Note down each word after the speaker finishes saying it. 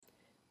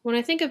When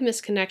I think of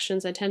missed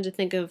connections, I tend to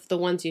think of the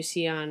ones you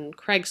see on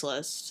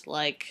Craigslist,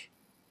 like,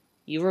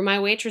 you were my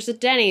waitress at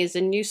Denny's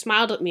and you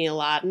smiled at me a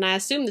lot, and I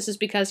assume this is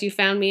because you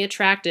found me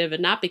attractive and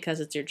not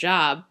because it's your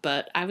job,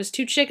 but I was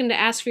too chicken to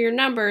ask for your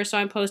number, so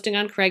I'm posting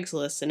on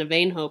Craigslist in a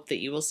vain hope that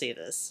you will see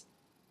this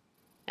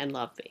and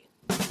love me.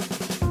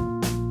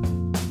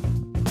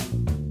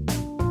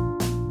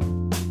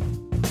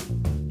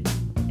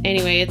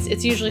 Anyway,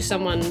 it's usually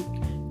someone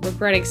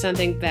regretting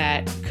something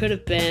that could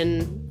have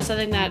been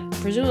something that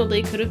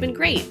presumably could have been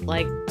great,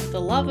 like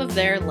the love of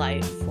their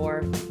life,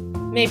 or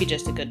maybe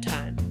just a good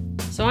time.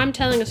 So I'm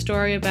telling a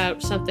story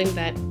about something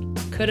that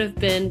could have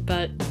been,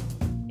 but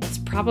it's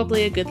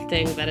probably a good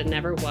thing that it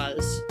never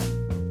was.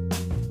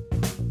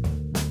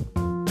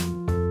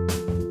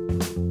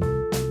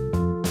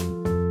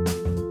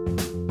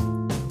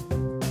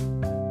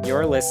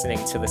 You're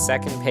listening to the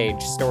Second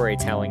Page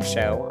Storytelling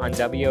Show on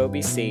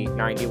WOBC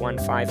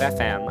 91.5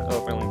 FM,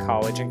 Overland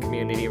College and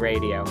Community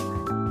Radio.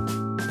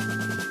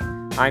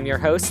 I'm your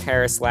host,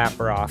 Harris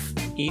Laparoff.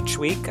 Each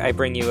week, I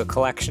bring you a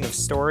collection of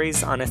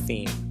stories on a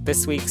theme.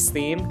 This week's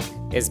theme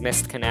is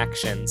Missed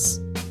Connections.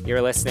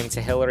 You're listening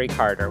to Hillary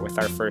Carter with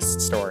our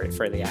first story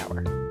for the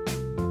hour.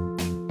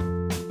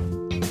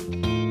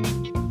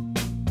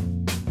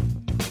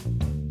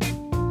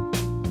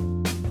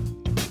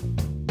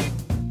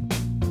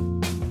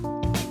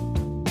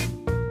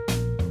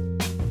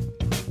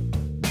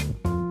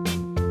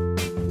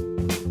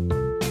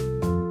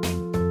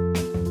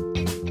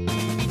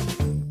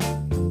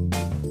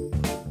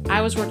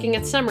 I was working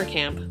at summer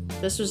camp.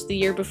 This was the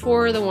year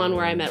before the one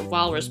where I met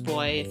Walrus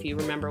Boy, if you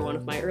remember one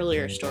of my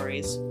earlier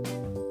stories.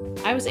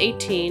 I was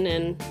 18,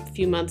 and a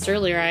few months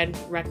earlier I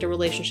had wrecked a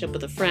relationship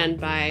with a friend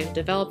by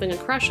developing a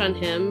crush on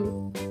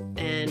him,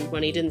 and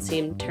when he didn't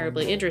seem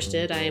terribly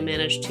interested, I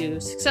managed to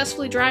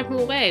successfully drive him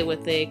away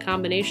with a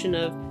combination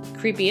of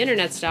creepy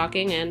internet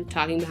stalking and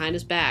talking behind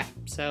his back,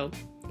 so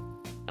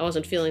I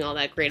wasn't feeling all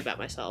that great about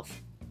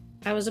myself.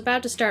 I was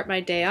about to start my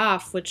day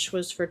off, which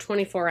was for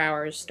 24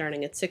 hours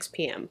starting at 6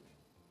 p.m.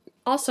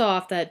 Also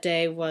off that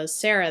day was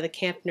Sarah, the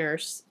camp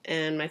nurse,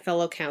 and my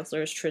fellow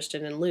counselors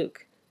Tristan and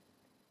Luke.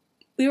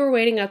 We were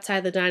waiting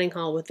outside the dining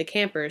hall with the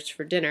campers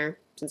for dinner,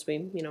 since we,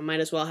 might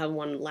as well have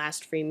one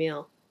last free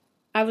meal.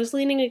 I was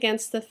leaning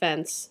against the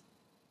fence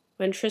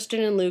when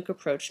Tristan and Luke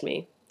approached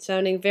me,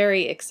 sounding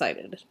very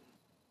excited.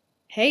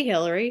 "Hey,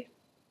 Hillary,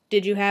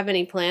 did you have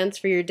any plans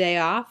for your day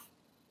off?"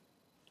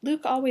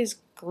 Luke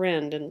always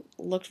grinned and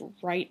looked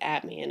right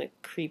at me in a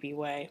creepy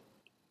way.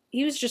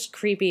 He was just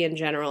creepy in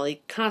general.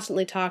 He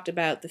constantly talked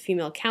about the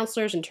female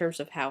counselors in terms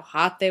of how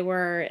hot they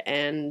were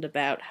and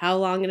about how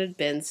long it had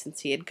been since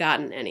he had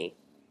gotten any.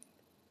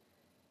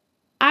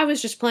 "I was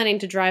just planning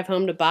to drive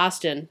home to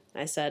Boston,"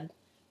 I said.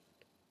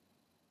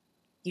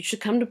 "You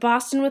should come to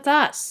Boston with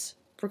us.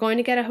 We're going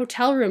to get a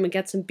hotel room and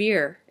get some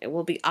beer. It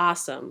will be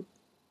awesome.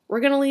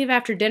 We're going to leave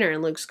after dinner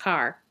in Luke's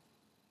car."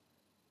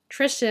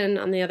 Tristan,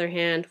 on the other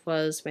hand,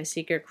 was my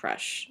secret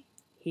crush.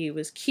 He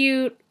was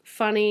cute,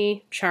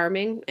 funny,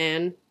 charming,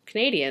 and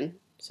Canadian,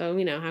 so,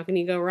 how can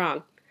you go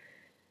wrong?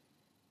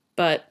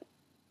 But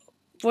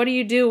what do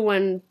you do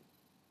when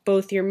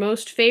both your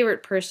most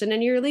favorite person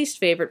and your least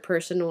favorite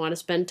person want to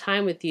spend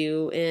time with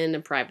you in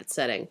a private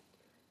setting?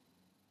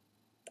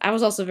 I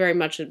was also very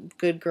much a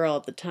good girl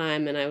at the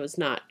time, and I was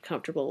not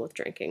comfortable with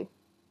drinking.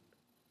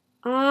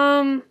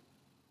 I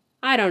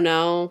don't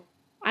know.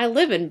 I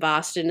live in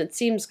Boston. It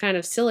seems kind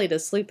of silly to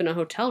sleep in a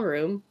hotel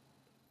room.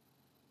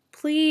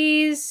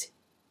 Please?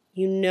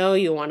 You know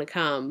you want to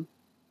come.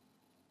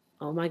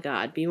 Oh my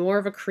God, be more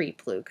of a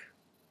creep, Luke.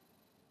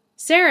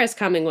 Sarah's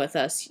coming with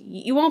us.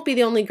 You won't be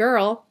the only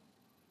girl.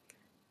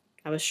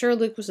 I was sure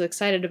Luke was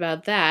excited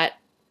about that.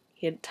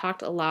 He had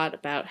talked a lot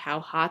about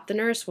how hot the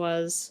nurse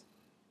was.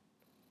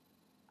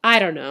 I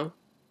don't know.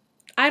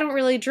 I don't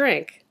really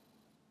drink.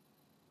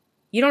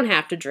 You don't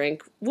have to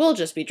drink. We'll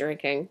just be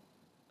drinking.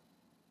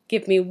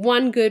 Give me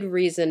one good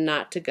reason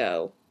not to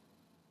go.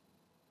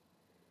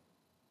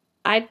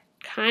 I'd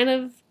kind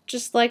of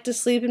just like to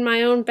sleep in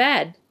my own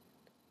bed.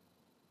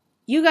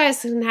 You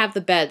guys can have the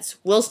beds.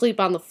 We'll sleep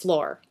on the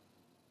floor.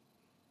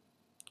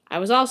 I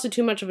was also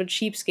too much of a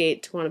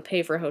cheapskate to want to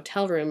pay for a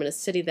hotel room in a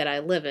city that I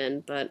live in,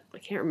 but I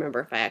can't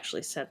remember if I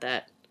actually said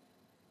that.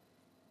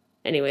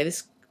 Anyway,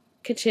 this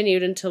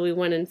continued until we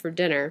went in for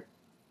dinner.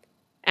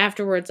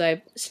 Afterwards,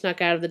 I snuck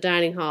out of the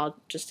dining hall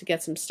just to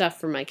get some stuff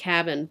from my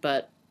cabin,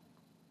 but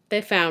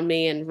they found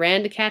me and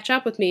ran to catch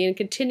up with me and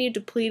continued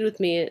to plead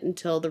with me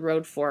until the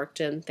road forked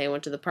and they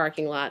went to the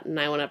parking lot and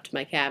I went up to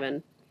my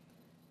cabin.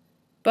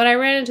 But I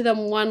ran into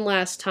them one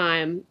last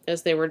time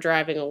as they were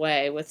driving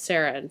away with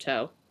Sarah in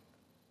tow.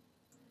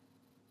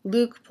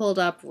 Luke pulled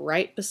up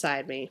right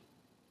beside me.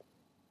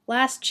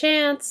 "Last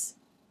chance.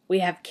 We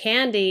have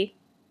candy."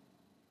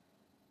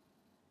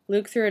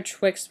 Luke threw a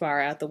Twix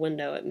bar out the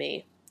window at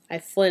me. I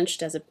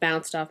flinched as it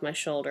bounced off my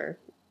shoulder,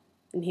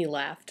 and he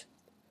laughed.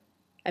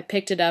 I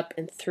picked it up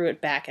and threw it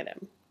back at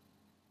him.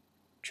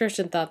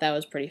 Tristan thought that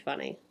was pretty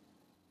funny.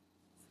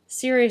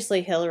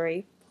 "Seriously,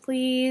 Hillary,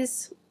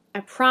 please. I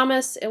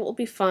promise it will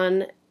be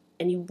fun,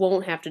 and you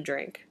won't have to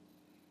drink."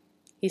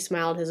 He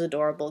smiled his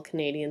adorable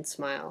Canadian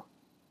smile.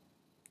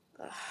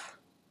 Ugh.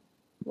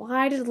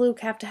 Why did Luke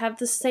have to have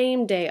the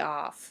same day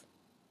off?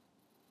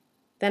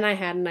 Then I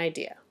had an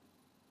idea.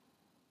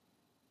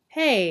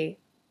 Hey,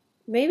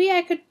 maybe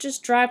I could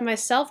just drive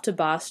myself to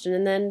Boston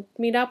and then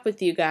meet up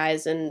with you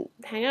guys and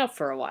hang out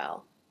for a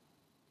while.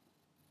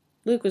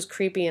 Luke was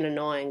creepy and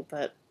annoying,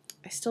 but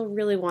I still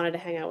really wanted to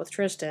hang out with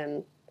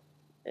Tristan,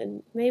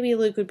 and maybe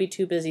Luke would be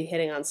too busy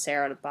hitting on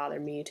Sarah to bother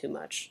me too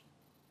much.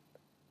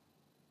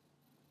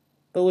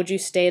 But would you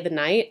stay the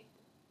night?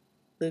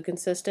 Luke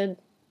insisted.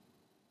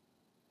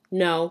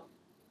 No,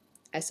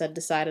 I said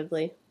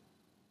decidedly.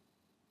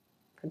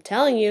 I'm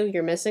telling you,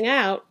 you're missing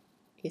out,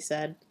 he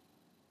said,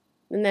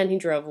 and then he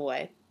drove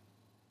away.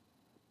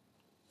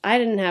 I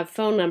didn't have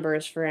phone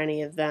numbers for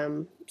any of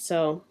them,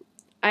 so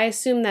I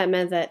assumed that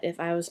meant that if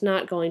I was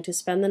not going to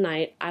spend the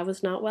night, I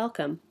was not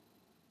welcome.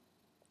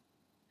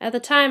 At the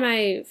time,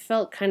 I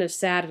felt kind of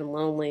sad and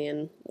lonely,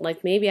 and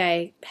like maybe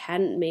I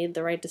hadn't made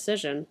the right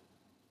decision.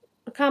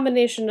 A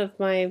combination of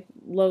my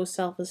low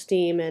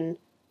self-esteem and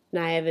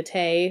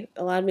naivete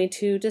allowed me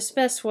to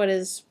dismiss what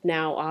is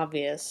now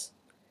obvious.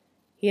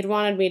 He had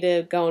wanted me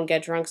to go and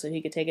get drunk so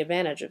he could take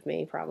advantage of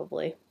me,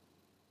 probably.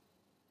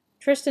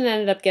 Tristan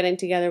ended up getting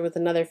together with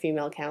another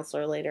female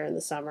counselor later in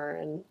the summer,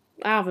 and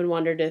I often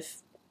wondered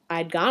if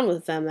I'd gone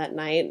with them that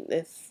night,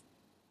 if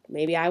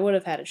maybe I would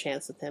have had a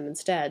chance with him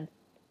instead.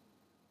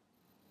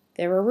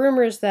 There were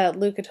rumors that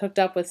Luke had hooked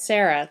up with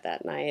Sarah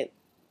that night,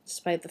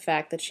 despite the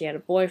fact that she had a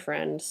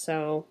boyfriend,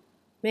 so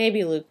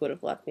maybe Luke would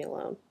have left me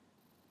alone.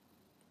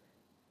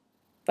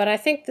 But I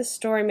think this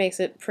story makes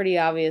it pretty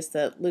obvious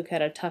that Luke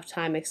had a tough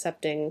time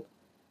accepting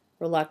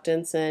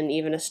reluctance and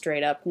even a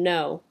straight-up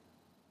no.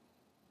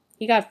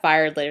 He got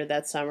fired later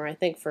that summer, I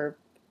think for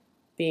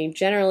being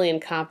generally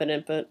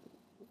incompetent, but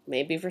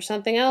maybe for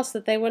something else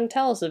that they wouldn't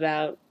tell us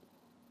about.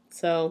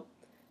 So,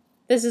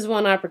 this is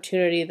one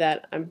opportunity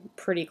that I'm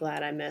pretty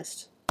glad I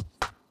missed.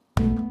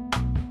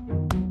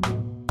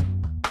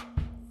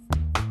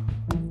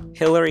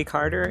 Hillary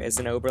Carter is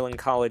an Oberlin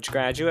College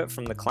graduate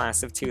from the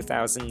class of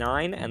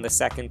 2009 and the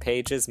Second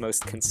Page's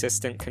most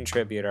consistent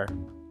contributor.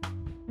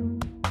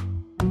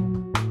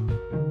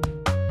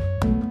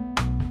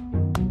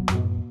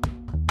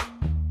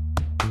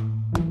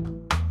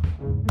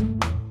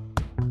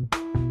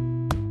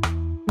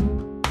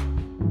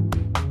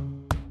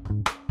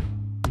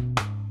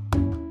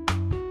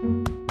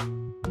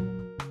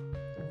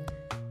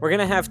 We're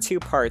going to have two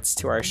parts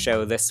to our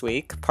show this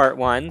week. Part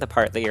 1, the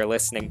part that you're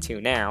listening to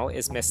now,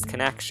 is Missed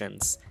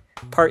Connections.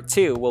 Part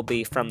 2 will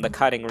be From the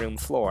Cutting Room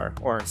Floor,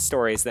 or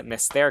stories that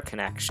missed their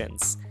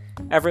connections.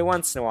 Every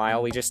once in a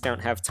while, we just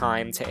don't have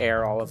time to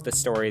air all of the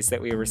stories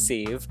that we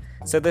receive,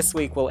 so this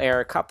week we'll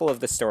air a couple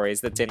of the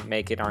stories that didn't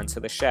make it onto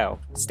the show.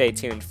 Stay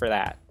tuned for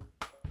that.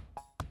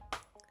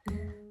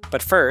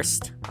 But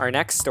first, our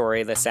next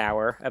story this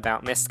hour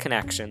about missed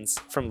connections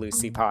from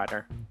Lucy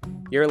Potter.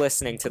 You're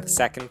listening to The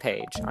Second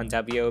Page on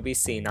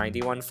WOBC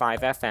 91.5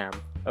 FM,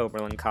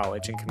 Oberlin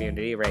College and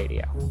Community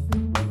Radio.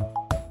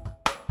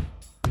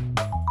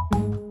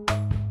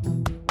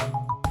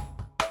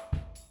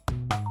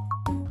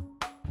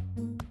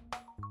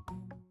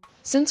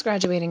 Since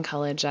graduating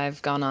college,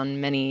 I've gone on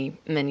many,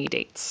 many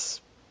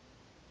dates.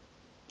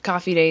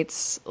 Coffee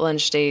dates,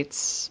 lunch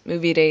dates,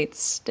 movie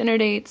dates, dinner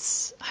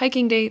dates,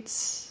 hiking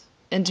dates,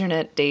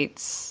 internet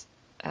dates.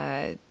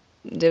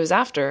 It was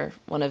after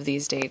one of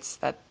these dates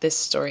that this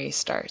story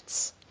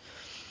starts.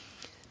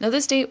 Now,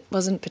 this date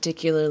wasn't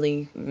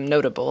particularly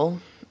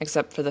notable,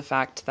 except for the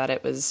fact that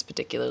it was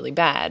particularly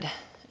bad.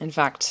 In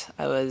fact,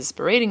 I was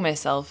berating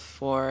myself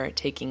for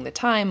taking the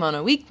time on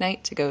a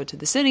weeknight to go to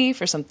the city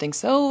for something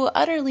so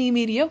utterly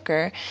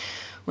mediocre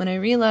when I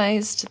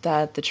realized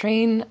that the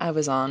train I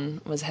was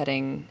on was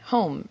heading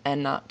home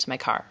and not to my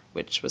car,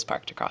 which was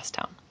parked across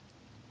town.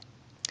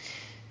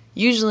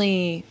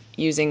 Usually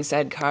using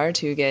said car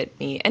to get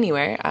me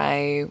anywhere,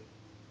 I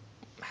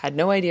had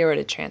no idea where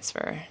to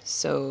transfer.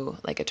 So,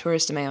 like a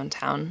tourist in my own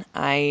town,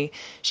 I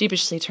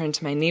sheepishly turned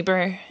to my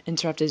neighbor,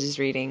 interrupted his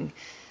reading,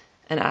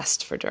 and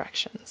asked for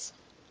directions.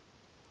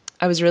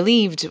 I was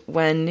relieved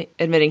when,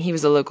 admitting he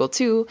was a local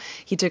too,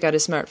 he took out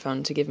his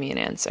smartphone to give me an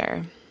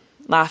answer.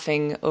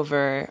 Laughing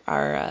over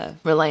our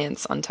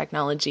reliance on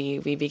technology,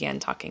 we began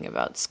talking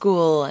about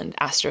school and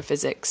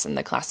astrophysics and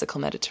the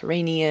classical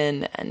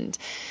Mediterranean and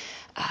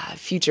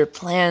future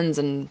plans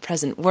and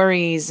present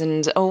worries,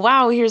 and oh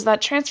wow, here's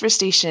that transfer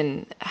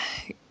station.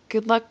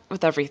 Good luck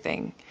with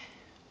everything.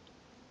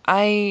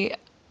 I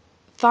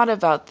thought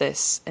about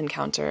this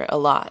encounter a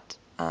lot,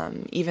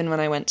 even when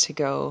I went to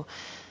go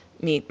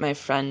meet my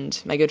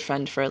good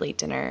friend for a late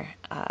dinner.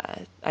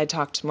 I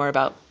talked more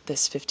about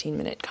this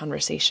 15-minute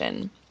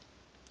conversation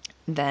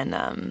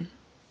than,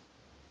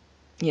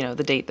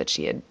 the date that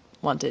she had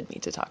wanted me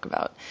to talk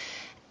about.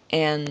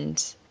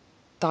 And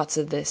thoughts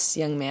of this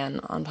young man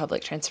on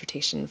public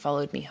transportation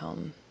followed me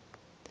home.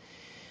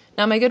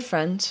 Now, my good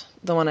friend,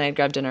 the one I had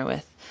grabbed dinner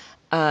with,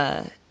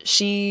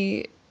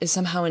 she is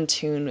somehow in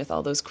tune with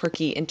all those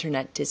quirky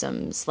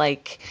internet-isms,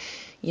 like,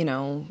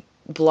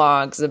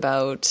 blogs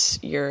about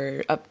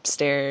your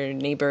upstairs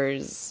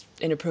neighbor's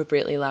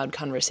inappropriately loud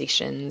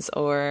conversations,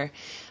 or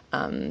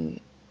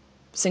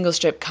single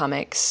strip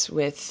comics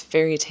with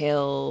fairy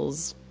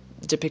tales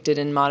depicted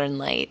in modern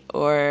light,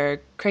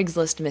 or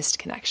Craigslist missed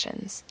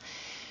connections.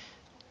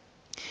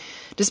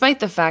 Despite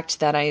the fact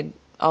that I'd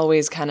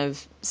always kind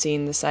of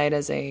seen the site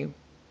as a,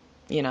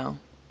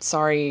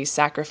 sorry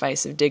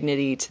sacrifice of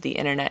dignity to the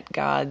internet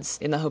gods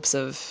in the hopes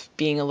of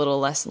being a little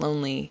less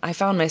lonely, I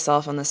found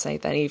myself on the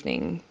site that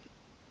evening.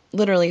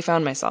 Literally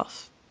found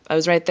myself. I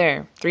was right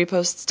there, 3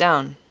 posts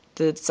down.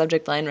 The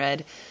subject line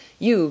read,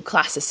 "You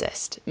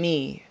classicist,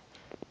 me,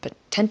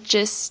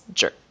 pretentious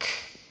jerk."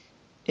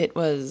 It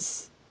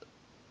was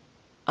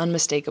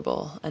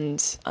unmistakable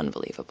and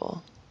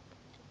unbelievable.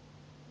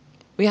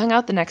 We hung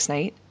out the next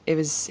night. It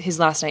was his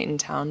last night in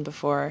town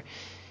before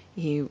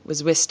he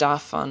was whisked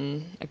off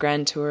on a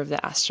grand tour of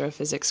the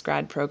astrophysics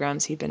grad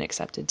programs he'd been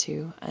accepted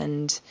to,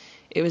 and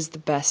it was the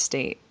best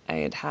date I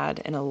had had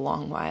in a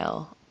long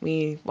while.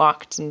 We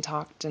walked and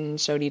talked and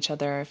showed each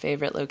other our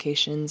favorite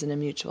locations in a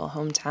mutual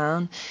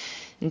hometown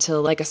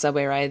until, like a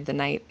subway ride, the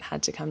night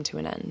had to come to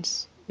an end.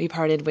 We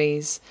parted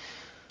ways,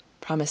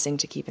 promising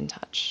to keep in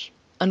touch.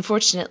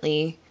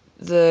 Unfortunately,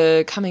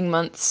 the coming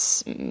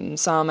months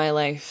saw my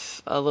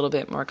life a little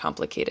bit more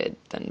complicated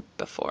than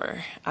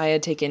before. I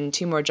had taken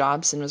 2 more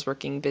jobs and was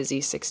working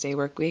busy 6-day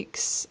work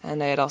weeks,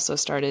 and I had also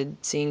started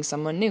seeing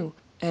someone new.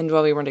 And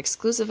while we weren't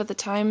exclusive at the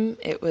time,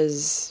 it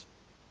was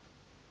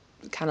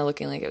kind of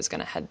looking like it was going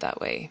to head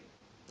that way.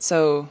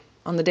 So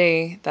on the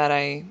day that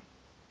I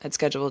had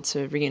scheduled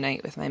to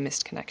reunite with my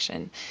missed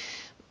connection,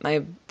 my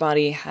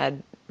body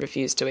had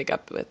refused to wake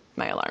up with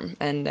my alarm,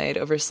 and I had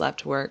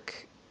overslept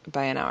work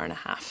by an hour and a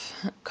half.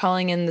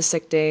 Calling in the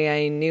sick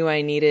day I knew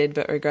I needed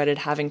but regretted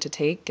having to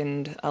take,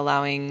 and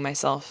allowing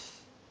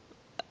myself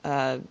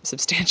a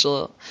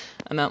substantial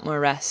amount more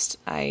rest,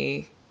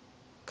 I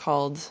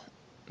called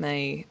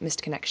my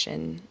missed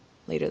connection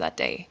later that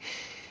day.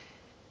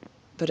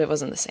 But it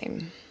wasn't the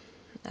same.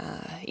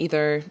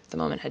 Either the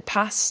moment had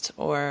passed,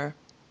 or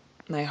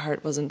my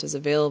heart wasn't as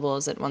available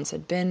as it once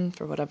had been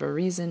for whatever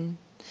reason.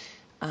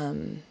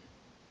 I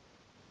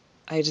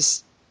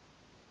just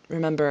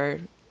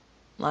remember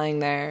lying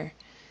there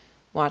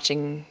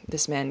watching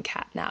this man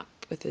catnap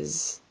with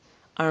his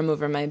arm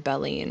over my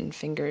belly and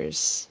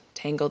fingers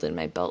tangled in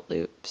my belt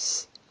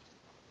loops,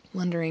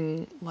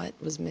 wondering what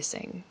was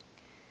missing.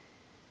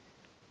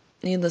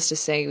 Needless to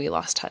say, we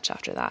lost touch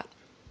after that.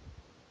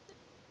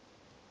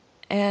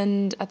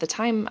 And at the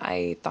time,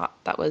 I thought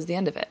that was the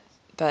end of it.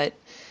 But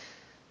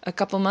a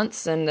couple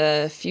months and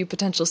a few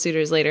potential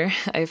suitors later,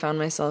 I found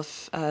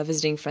myself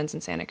visiting friends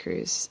in Santa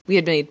Cruz. We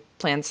had made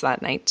plans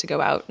that night to go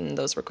out, and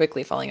those were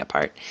quickly falling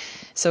apart.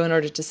 So in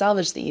order to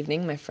salvage the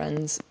evening, my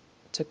friends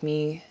took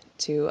me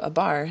to a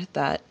bar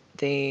that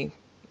they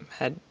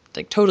had,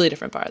 totally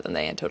different bar than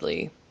they had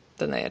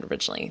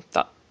originally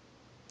thought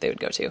they would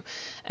go to.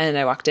 And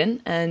I walked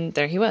in, and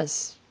there he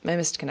was, my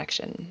missed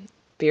connection,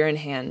 beer in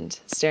hand,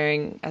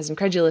 staring as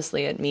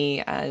incredulously at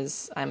me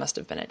as I must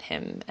have been at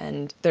him.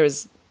 And there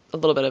was a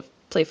little bit of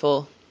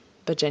playful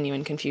but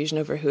genuine confusion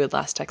over who had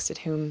last texted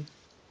whom,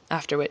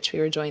 after which we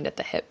were joined at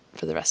the hip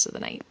for the rest of the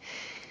night.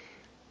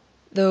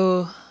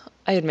 Though,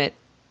 I admit,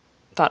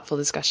 thoughtful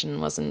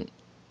discussion wasn't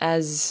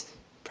as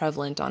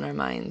prevalent on our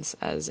minds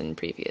as in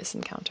previous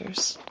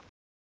encounters.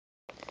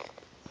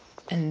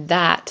 And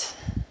that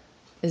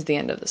is the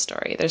end of the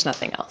story. There's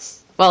nothing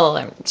else. Well,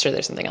 I'm sure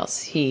there's something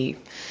else. He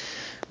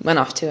went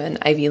off to an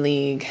Ivy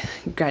League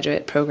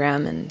graduate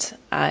program, and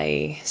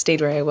I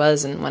stayed where I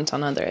was and went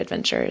on other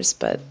adventures,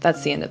 but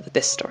that's the end of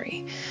this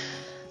story.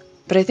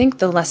 But I think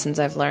the lessons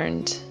I've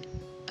learned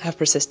have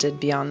persisted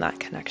beyond that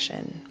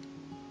connection.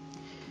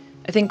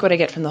 I think what I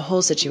get from the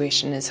whole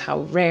situation is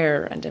how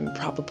rare and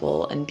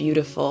improbable and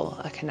beautiful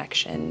a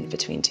connection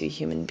between 2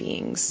 human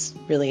beings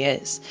really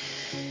is.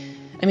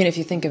 I mean, if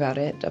you think about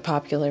it, a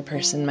popular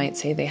person might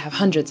say they have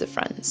hundreds of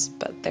friends,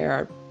 but there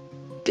are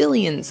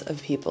billions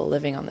of people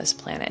living on this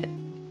planet.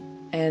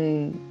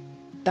 And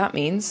that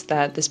means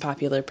that this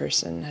popular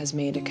person has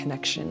made a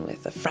connection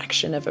with a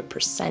fraction of a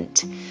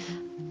percent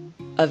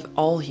of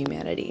all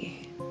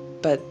humanity.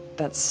 But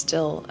that's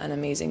still an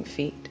amazing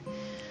feat.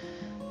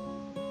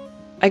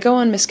 I go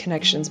on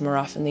misconnections more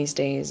often these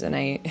days, and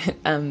I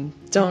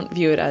don't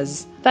view it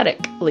as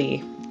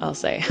pathetically, I'll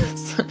say,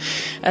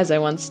 as I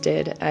once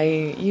did. I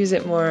use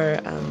it more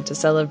to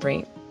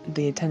celebrate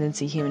the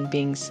tendency human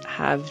beings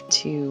have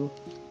to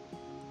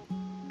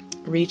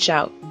reach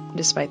out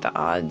despite the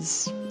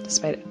odds,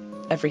 despite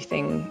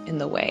everything in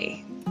the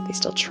way. They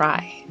still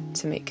try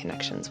to make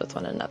connections with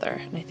one another,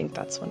 and I think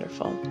that's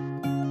wonderful.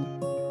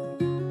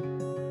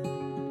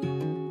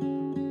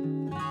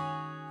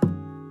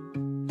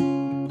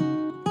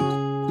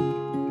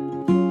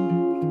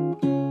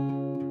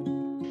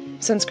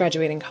 Since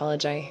graduating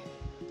college, I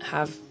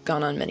have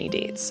gone on many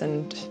dates,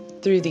 and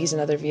through these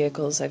and other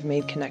vehicles, I've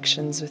made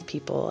connections with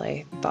people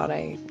I thought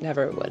I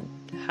never would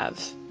have.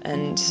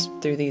 And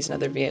through these and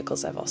other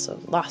vehicles, I've also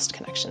lost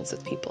connections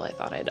with people I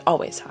thought I'd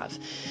always have.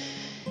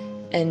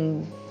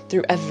 And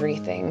through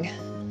everything.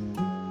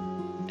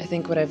 I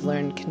think what I've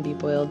learned can be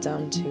boiled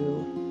down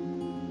to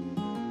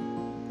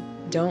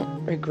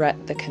don't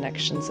regret the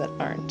connections that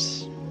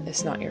aren't.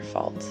 It's not your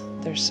fault.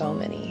 There's so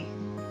many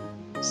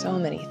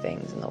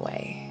things in the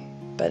way.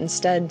 But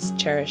instead,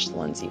 cherish the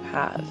ones you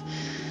have,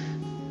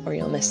 or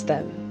you'll miss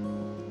them.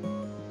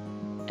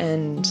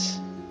 And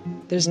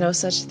there's no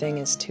such thing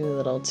as too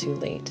little, too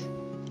late,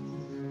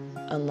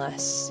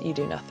 unless you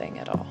do nothing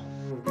at all.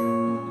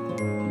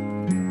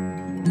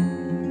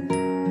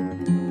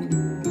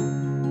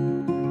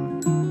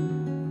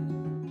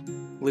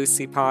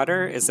 Lucy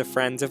Potter is a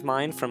friend of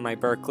mine from my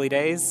Berkeley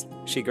days.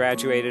 She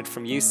graduated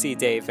from UC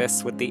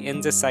Davis with the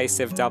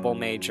indecisive double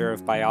major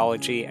of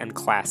biology and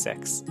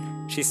classics.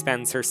 She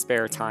spends her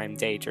spare time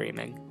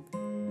daydreaming.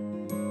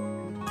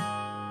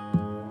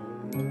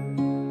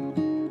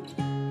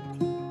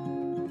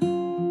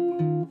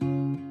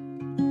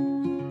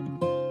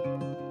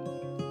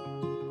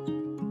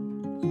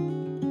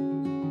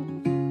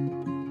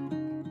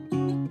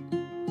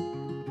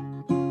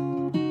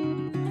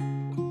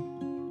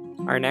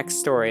 Our next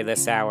story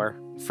this hour,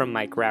 from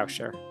Mike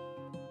Rauscher.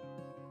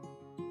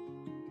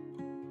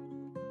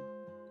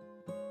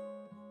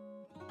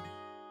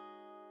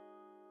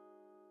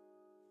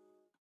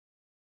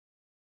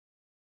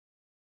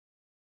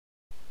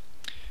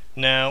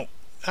 Now,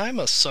 I'm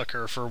a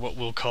sucker for what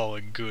we'll call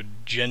a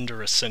good gender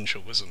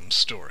essentialism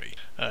story.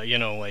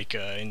 Like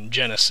in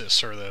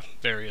Genesis, or the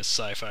various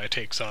sci-fi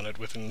takes on it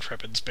with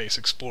intrepid space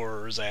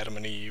explorers, Adam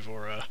and Eve,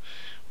 or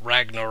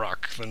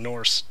Ragnarok, the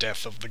Norse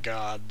death of the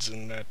gods,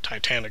 and a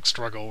titanic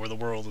struggle where the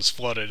world is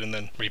flooded and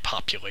then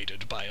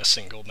repopulated by a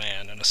single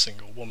man and a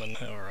single woman,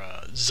 or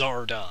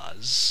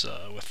Zardoz,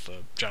 with the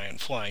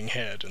giant flying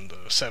head in the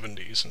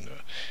 70s, and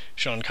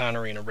Sean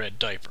Connery in a red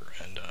diaper.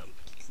 And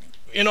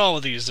in all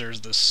of these,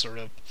 there's this sort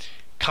of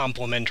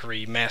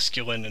complementary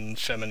masculine and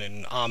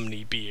feminine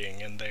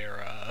omni-being, and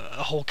they're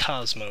a whole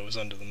cosmos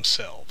unto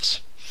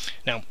themselves.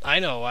 Now, I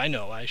know,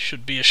 I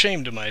should be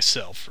ashamed of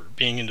myself for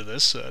being into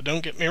this.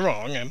 Don't get me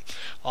wrong, I'm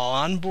all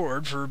on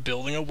board for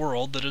building a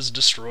world that has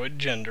destroyed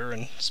gender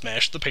and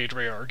smashed the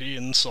patriarchy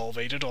and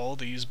solvated all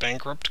these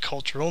bankrupt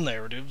cultural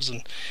narratives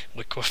and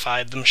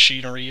liquefied the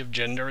machinery of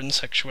gender and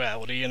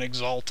sexuality and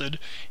exalted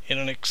in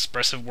an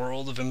expressive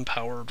world of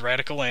empowered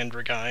radical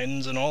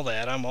androgynes and all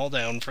that. I'm all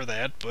down for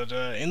that, but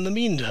in the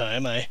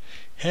meantime, I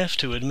have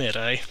to admit,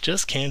 I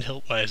just can't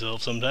help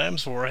myself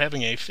sometimes for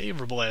having a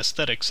favorable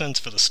aesthetic sense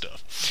for the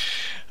stuff.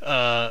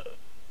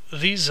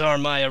 These are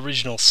my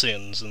original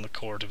sins in the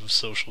court of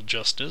social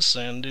justice,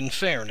 and in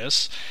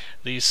fairness,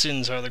 these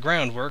sins are the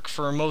groundwork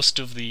for most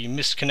of the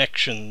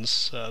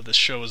misconnections this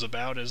show is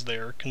about as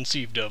they're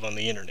conceived of on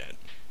the internet.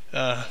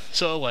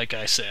 So, like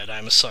I said,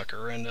 I'm a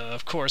sucker, and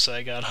of course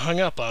I got hung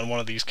up on one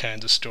of these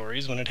kinds of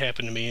stories when it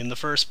happened to me in the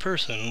first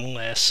person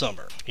last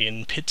summer,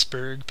 in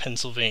Pittsburgh,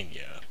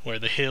 Pennsylvania, where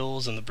the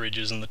hills and the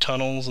bridges and the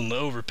tunnels and the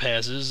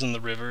overpasses and the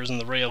rivers and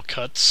the rail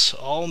cuts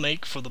all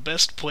make for the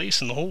best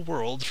place in the whole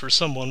world for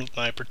someone with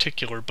my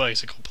particular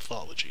bicycle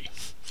pathology.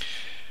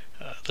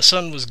 The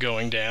sun was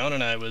going down,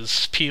 and I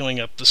was peeling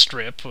up the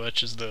Strip,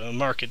 which is the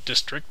market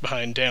district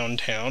behind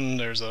downtown.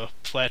 There's a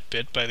flat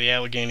bit by the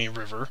Allegheny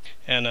River,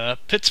 and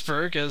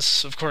Pittsburgh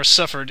has, of course,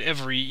 suffered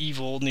every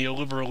evil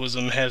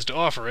neoliberalism has to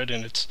offer it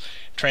in its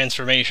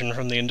transformation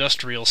from the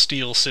industrial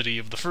steel city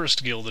of the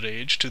first Gilded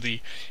Age to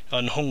the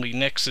unholy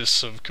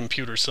nexus of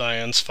computer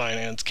science,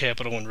 finance,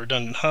 capital, and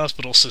redundant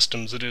hospital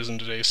systems it is in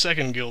today's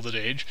second Gilded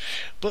Age.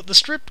 But the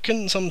Strip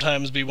can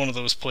sometimes be one of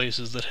those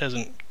places that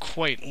hasn't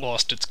quite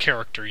lost its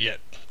character yet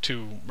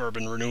to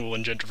urban renewal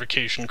and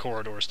gentrification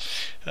corridors.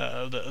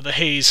 The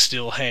haze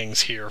still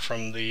hangs here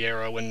from the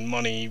era when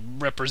money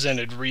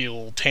represented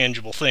real,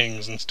 tangible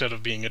things instead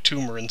of being a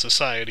tumor in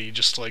society,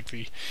 just like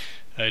the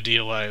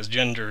idealized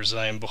genders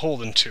I am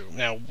beholden to.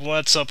 Now,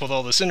 what's up with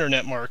all this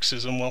internet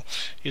Marxism? Well,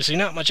 you see,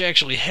 not much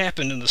actually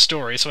happened in the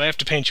story, so I have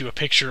to paint you a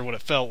picture of what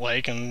it felt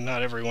like, and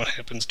not everyone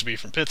happens to be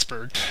from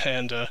Pittsburgh.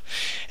 And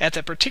at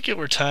that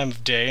particular time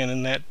of day, and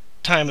in that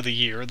time of the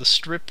year, the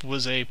Strip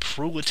was a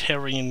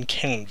proletarian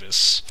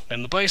canvas,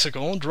 and the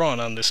bicycle drawn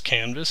on this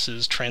canvas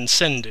is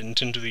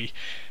transcendent into the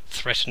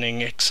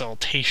threatening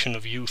exaltation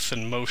of youth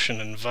and motion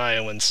and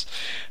violence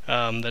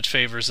that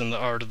favors in the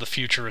art of the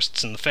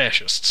futurists and the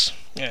fascists.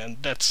 And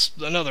that's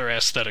another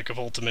aesthetic of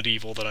ultimate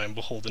evil that I'm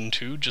beholden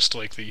to, just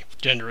like the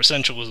gender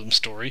essentialism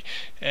story,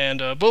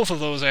 and both of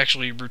those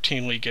actually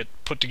routinely get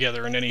put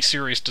together in any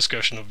serious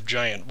discussion of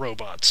giant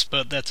robots,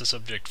 but that's a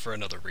subject for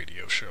another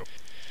radio show.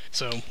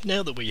 So,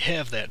 now that we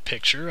have that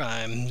picture,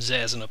 I'm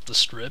zazzing up the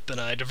Strip,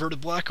 and I divert a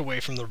block away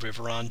from the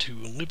river onto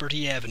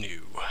Liberty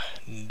Avenue,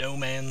 no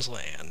man's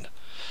land,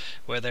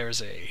 where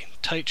there's a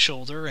tight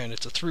shoulder, and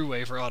it's a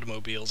throughway for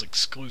automobiles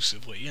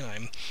exclusively, and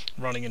I'm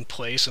running in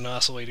place and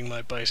oscillating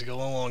my bicycle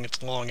along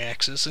its long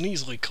axis and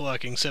easily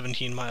clocking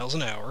 17 miles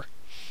an hour.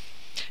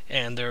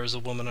 And there's a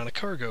woman on a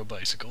cargo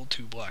bicycle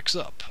 2 blocks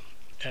up,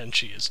 and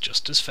she is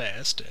just as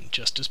fast and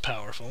just as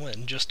powerful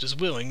and just as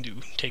willing to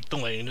take the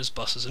lane as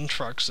buses and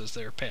trucks as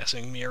they're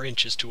passing mere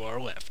inches to our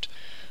left.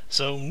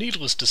 So,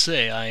 needless to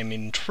say, I am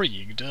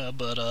intrigued,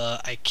 but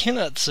I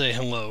cannot say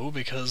hello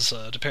because,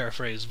 to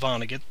paraphrase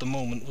Vonnegut, the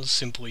moment was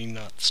simply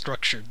not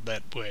structured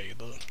that way.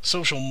 The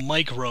social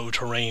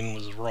micro-terrain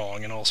was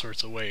wrong in all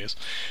sorts of ways.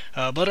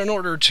 But in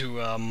order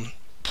to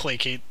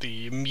placate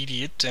the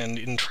immediate and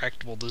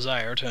intractable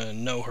desire to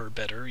know her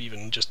better,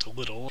 even just a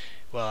little,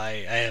 well,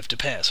 I have to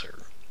pass her.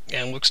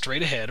 And look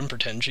straight ahead and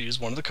pretend she is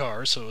one of the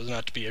cars so as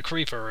not to be a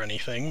creeper or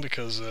anything,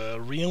 because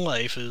real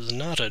life is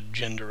not a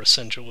gender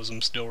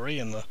essentialism story,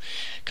 and the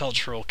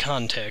cultural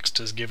context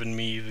has given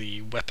me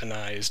the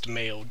weaponized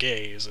male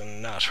gaze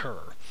and not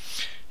her.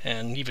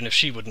 And even if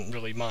she wouldn't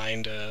really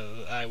mind,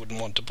 I wouldn't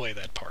want to play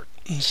that part.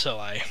 So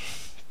I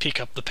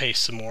pick up the pace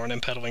some more, and I'm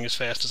pedaling as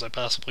fast as I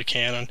possibly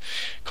can on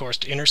course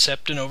to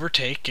intercept and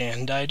overtake,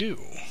 and I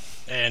do.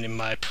 And in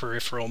my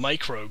peripheral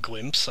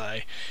micro-glimpse,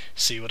 I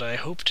see what I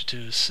hoped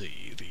to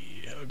see,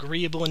 the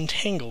agreeable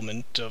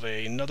entanglement of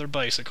another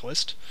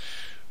bicyclist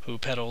who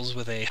pedals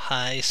with a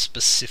high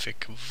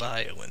specific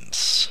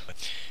violence.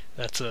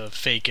 That's a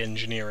fake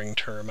engineering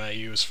term I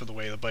use for the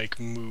way the bike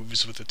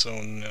moves with its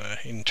own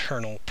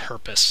internal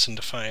purpose in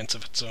defiance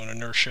of its own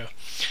inertia.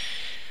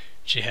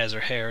 She has her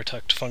hair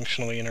tucked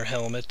functionally in her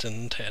helmet,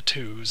 and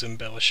tattoos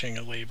embellishing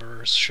a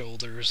laborer's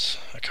shoulders,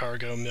 a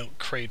cargo milk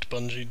crate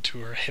bungeed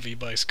to her heavy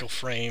bicycle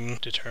frame,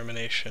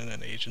 determination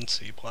and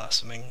agency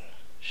blossoming.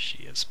 She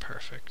is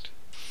perfect.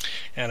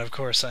 And of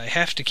course I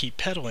have to keep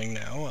pedaling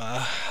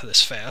now,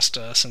 this fast,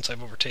 since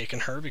I've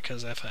overtaken her,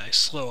 because if I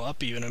slow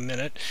up even a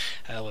minute,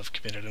 I'll have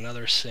committed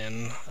another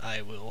sin.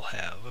 I will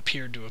have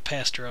appeared to have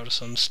passed her out of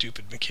some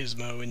stupid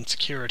machismo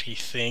insecurity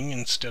thing,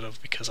 instead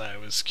of because I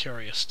was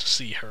curious to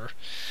see her.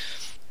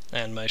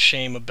 And my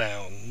shame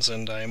abounds,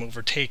 and I am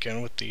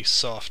overtaken with the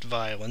soft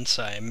violence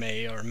I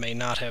may or may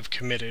not have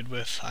committed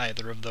with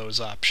either of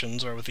those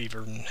options, or with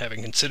even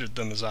having considered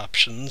them as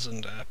options,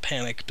 and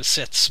panic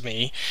besets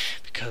me,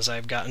 because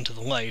I've gotten to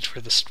the light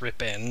where the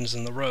strip ends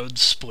and the road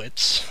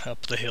splits,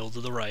 up the hill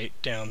to the right,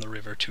 down the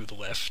river to the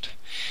left.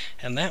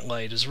 And that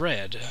light is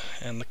red,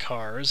 and the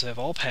cars have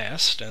all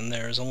passed, and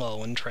there's a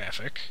lull in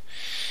traffic,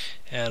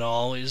 and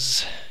all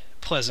is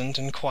pleasant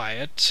and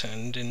quiet,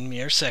 and in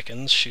mere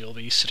seconds she'll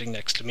be sitting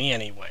next to me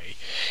anyway.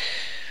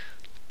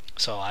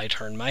 So I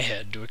turn my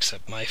head to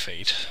accept my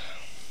fate.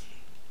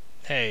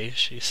 "Hey,"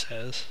 she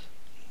says.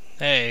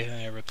 "Hey,"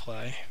 I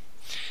reply.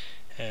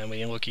 And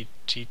we look at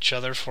each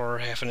other for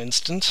half an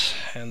instant,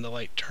 and the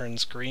light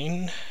turns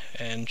green,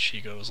 and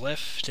she goes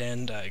left,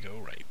 and I go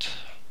right.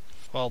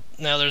 Well,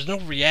 now there's no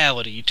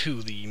reality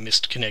to the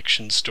missed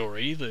connection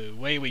story. The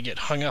way we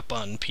get hung up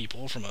on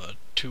people from a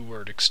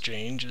two-word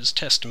exchange is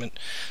testament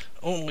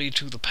only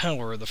to the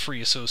power of the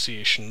free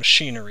association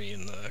machinery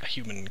in the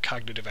human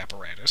cognitive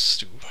apparatus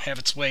to have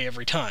its way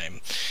every time.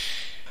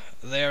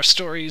 They are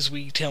stories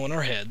we tell in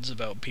our heads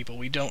about people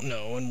we don't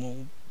know and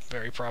will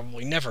very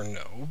probably never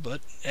know,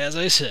 but as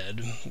I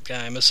said,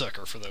 I'm a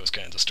sucker for those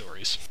kinds of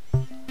stories.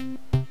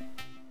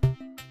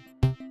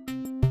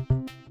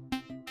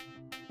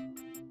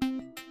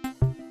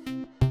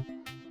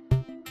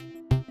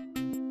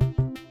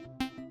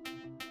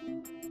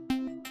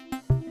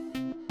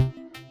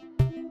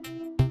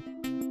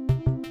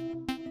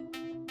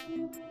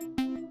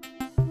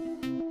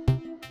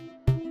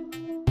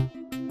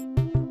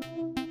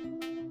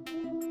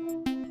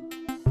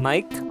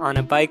 Mike on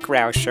a Bike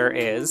Rauscher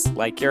is,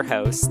 like your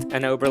host,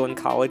 an Oberlin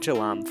College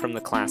alum from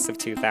the class of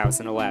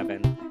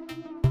 2011.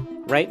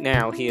 Right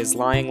now, he is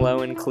lying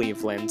low in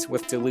Cleveland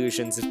with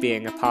delusions of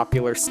being a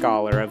popular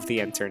scholar of the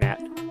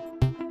internet.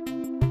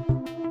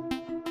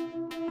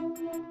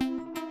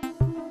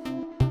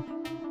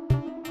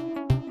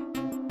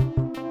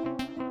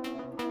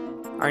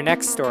 Our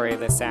next story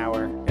this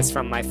hour is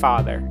from my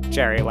father,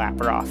 Jerry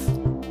Laparoff.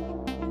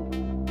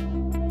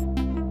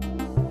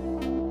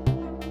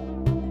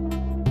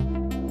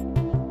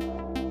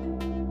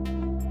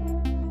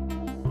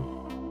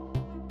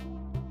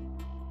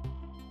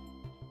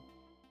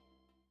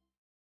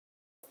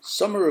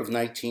 Summer of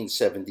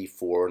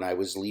 1974, and I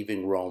was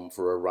leaving Rome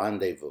for a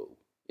rendezvous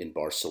in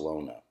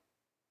Barcelona.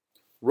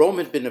 Rome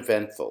had been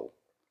eventful,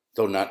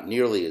 though not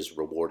nearly as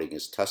rewarding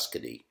as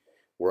Tuscany,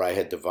 where I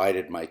had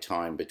divided my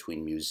time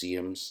between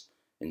museums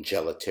and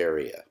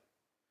gelateria.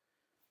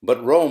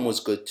 But Rome was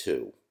good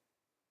too.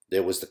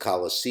 There was the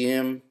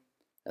Colosseum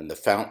and the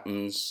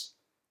fountains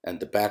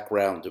and the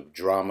background of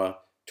drama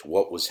to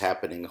what was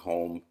happening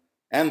home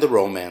and the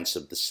romance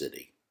of the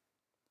city.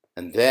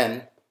 And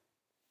then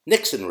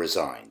Nixon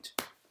resigned.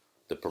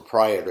 The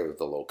proprietor of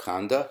the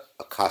Locanda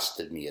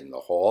accosted me in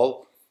the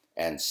hall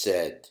and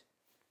said,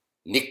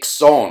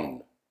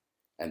 "Nixon!"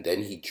 And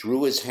then he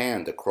drew his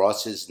hand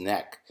across his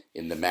neck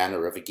in the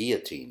manner of a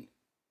guillotine.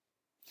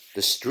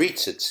 The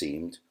streets, it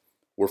seemed,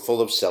 were full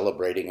of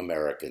celebrating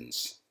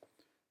Americans.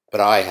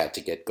 But I had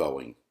to get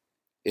going.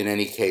 In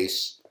any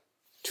case,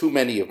 too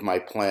many of my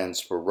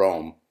plans for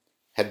Rome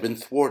had been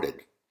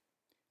thwarted.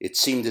 It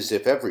seemed as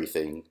if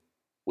everything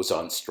was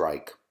on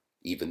strike,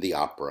 even the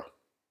opera.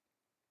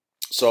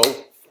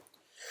 So,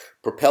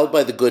 propelled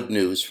by the good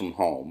news from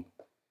home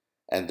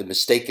and the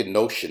mistaken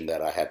notion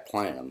that I had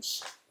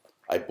plans,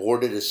 I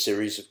boarded a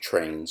series of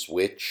trains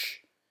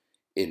which,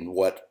 in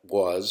what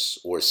was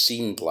or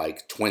seemed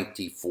like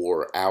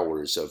 24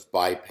 hours of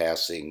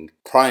bypassing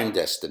prime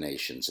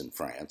destinations in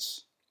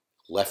France,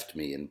 left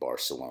me in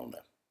Barcelona.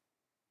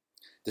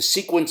 The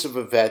sequence of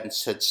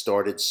events had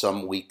started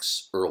some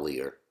weeks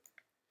earlier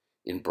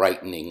in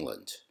Brighton,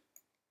 England.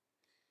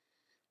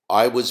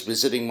 I was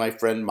visiting my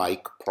friend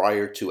Mike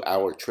prior to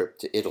our trip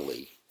to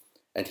Italy,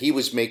 and he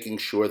was making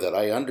sure that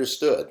I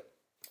understood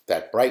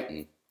that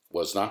Brighton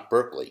was not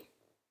Berkeley.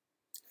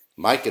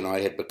 Mike and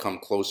I had become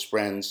close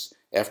friends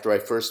after I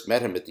first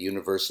met him at the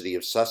University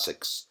of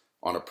Sussex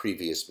on a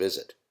previous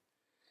visit,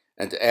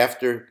 and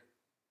after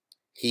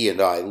he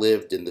and I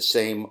lived in the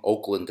same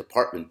Oakland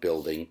apartment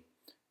building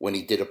when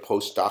he did a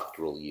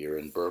postdoctoral year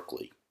in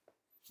Berkeley,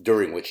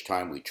 during which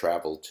time we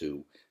traveled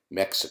to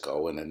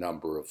Mexico and a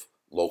number of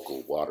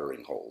local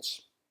watering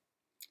holes.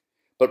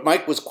 But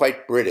Mike was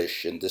quite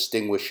British in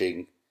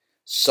distinguishing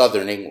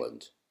Southern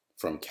England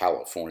from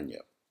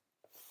California,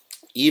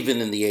 even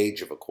in the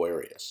age of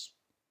Aquarius.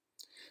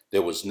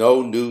 There was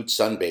no nude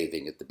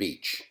sunbathing at the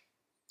beach.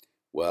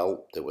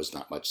 Well, there was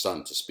not much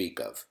sun to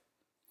speak of.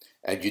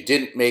 And you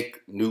didn't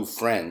make new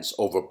friends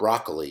over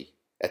broccoli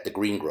at the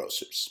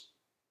greengrocer's.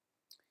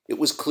 It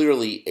was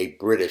clearly a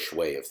British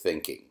way of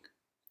thinking.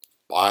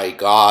 By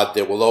God,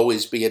 there will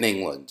always be an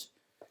England,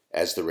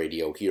 as the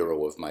radio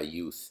hero of my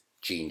youth,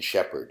 Gene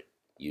Shepard,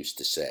 used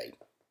to say.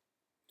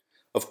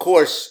 Of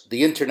course,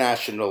 the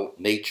international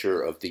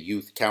nature of the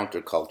youth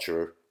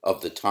counterculture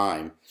of the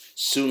time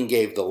soon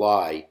gave the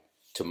lie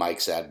to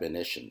Mike's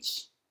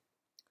admonitions.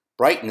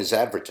 Brighton is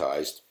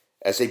advertised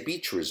as a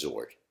beach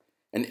resort,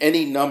 and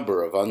any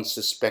number of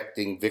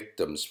unsuspecting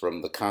victims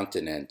from the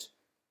continent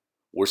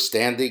were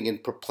standing in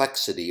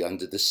perplexity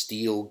under the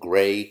steel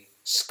gray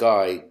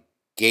sky,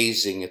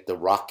 gazing at the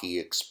rocky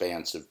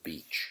expanse of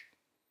beach.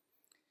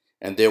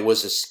 And there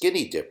was a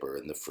skinny dipper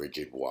in the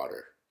frigid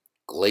water,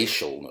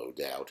 glacial no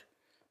doubt,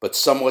 but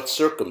somewhat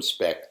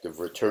circumspect of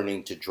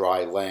returning to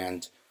dry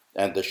land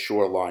and the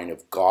shoreline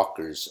of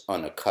gawkers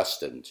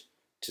unaccustomed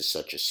to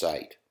such a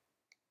sight.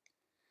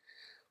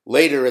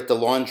 Later at the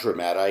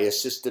laundromat, I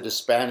assisted a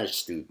Spanish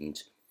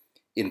student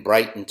in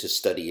Brighton to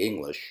study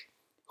English,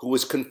 who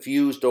was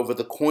confused over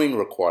the coin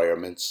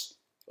requirements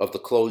of the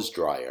clothes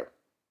dryer.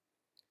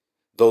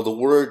 Though the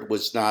word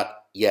was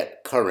not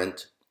yet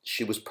current,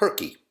 she was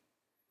perky,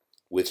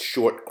 with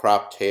short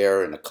cropped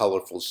hair and a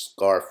colorful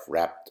scarf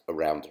wrapped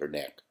around her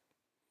neck.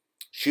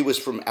 She was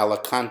from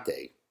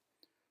Alicante.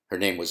 Her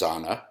name was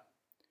Anna,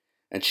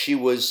 and she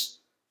was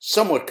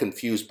somewhat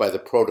confused by the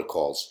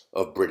protocols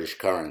of British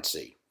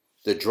currency.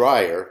 The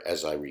dryer,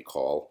 as I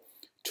recall,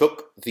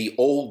 took the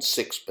old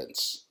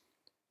sixpence,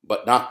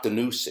 but not the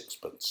new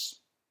sixpence.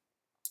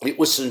 It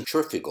was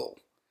centrifugal,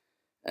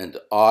 and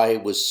I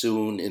was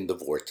soon in the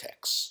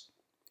vortex.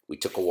 We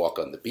took a walk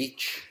on the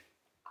beach,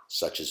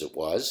 such as it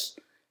was,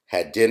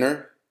 had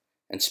dinner,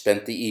 and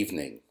spent the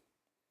evening.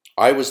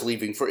 I was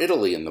leaving for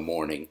Italy in the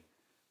morning,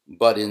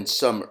 but in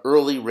some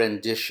early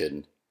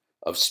rendition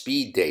of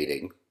speed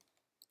dating,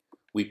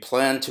 we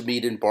planned to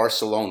meet in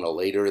Barcelona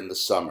later in the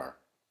summer.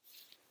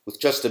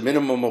 With just a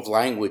minimum of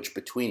language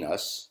between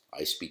us,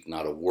 I speak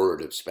not a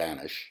word of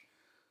Spanish,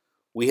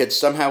 we had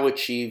somehow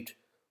achieved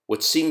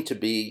what seemed to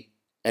be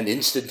an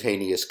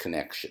instantaneous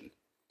connection,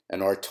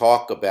 and our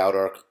talk about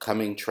our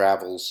coming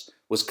travels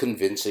was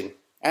convincing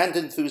and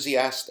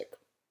enthusiastic.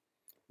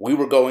 We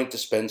were going to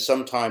spend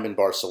some time in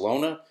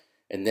Barcelona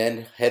and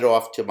then head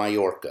off to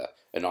Mallorca,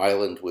 an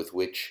island with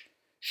which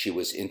she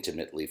was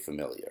intimately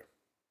familiar.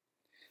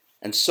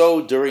 And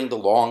so during the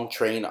long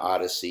train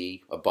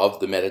odyssey above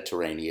the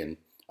Mediterranean,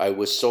 I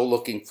was so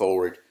looking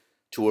forward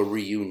to a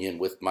reunion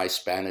with my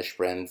Spanish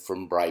friend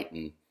from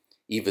Brighton,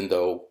 even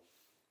though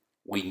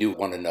we knew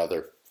one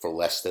another for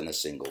less than a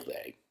single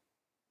day.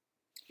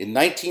 In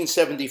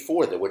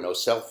 1974, there were no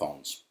cell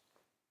phones.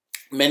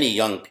 Many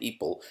young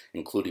people,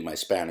 including my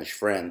Spanish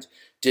friend,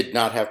 did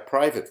not have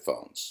private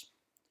phones.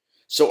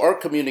 So our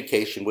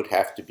communication would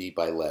have to be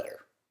by letter.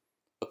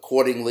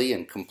 Accordingly,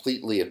 and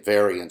completely at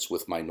variance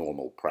with my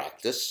normal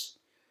practice,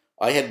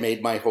 I had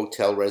made my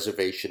hotel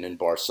reservation in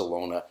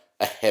Barcelona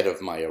ahead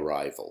of my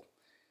arrival,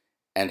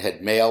 and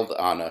had mailed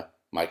Anna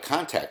my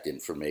contact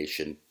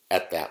information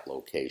at that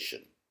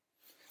location.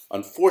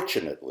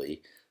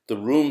 Unfortunately, the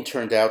room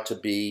turned out to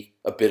be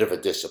a bit of a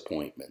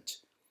disappointment,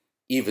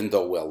 even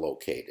though well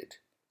located.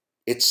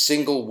 Its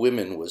single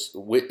window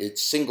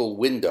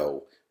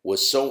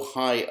was so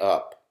high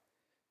up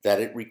that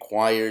it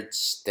required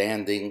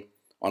standing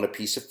on a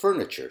piece of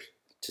furniture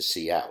to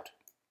see out.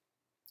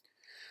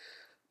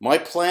 My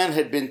plan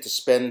had been to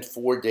spend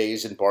 4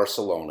 days in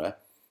Barcelona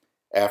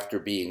after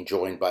being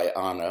joined by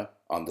Anna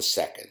on the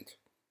 2nd.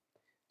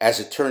 As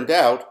it turned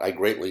out, I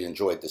greatly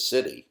enjoyed the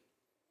city.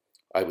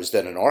 I was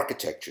then an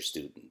architecture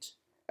student,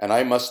 and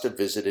I must have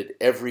visited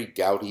every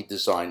Gaudi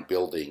design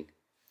building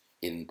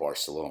in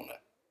Barcelona.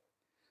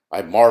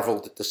 I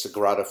marveled at the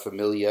Sagrada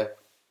Familia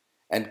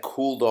and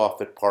cooled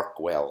off at Park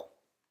Güell.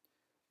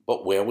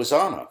 But where was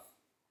Anna?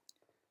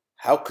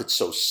 How could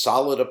so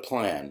solid a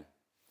plan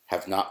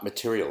have not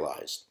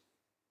materialized?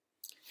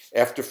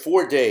 After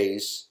 4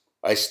 days,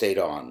 I stayed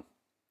on.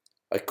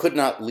 I could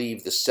not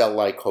leave the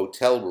cell-like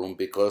hotel room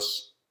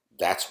because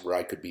that's where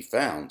I could be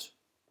found.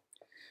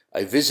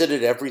 I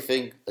visited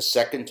everything a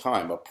second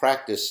time, a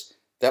practice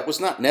that was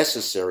not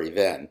necessary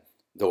then,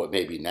 though it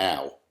may be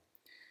now.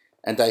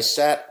 And I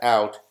sat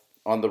out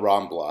on the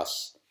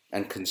Ramblas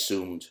and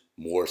consumed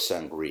more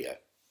sangria.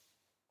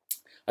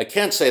 I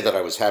can't say that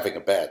I was having a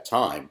bad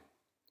time,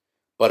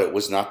 but it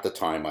was not the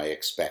time I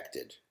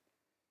expected.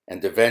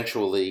 And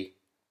eventually,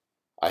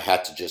 I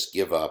had to just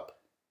give up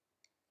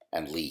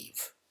and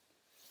leave.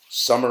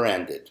 Summer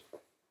ended.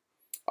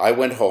 I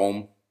went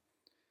home,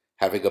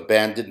 having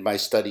abandoned my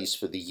studies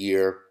for the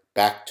year,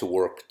 back to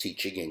work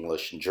teaching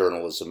English and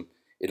journalism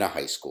in a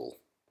high school.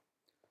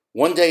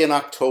 One day in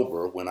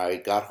October, when I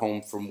got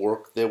home from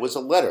work, there was a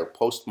letter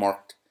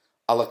postmarked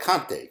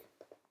Alicante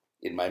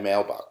in my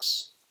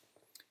mailbox.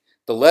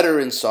 The letter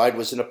inside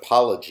was an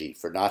apology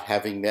for not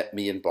having met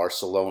me in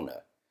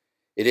Barcelona.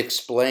 It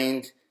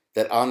explained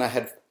that Ana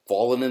had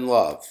fallen in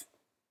love,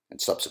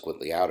 and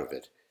subsequently out of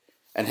it,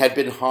 and had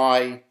been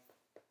high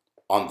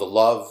on the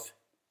love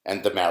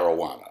and the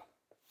marijuana.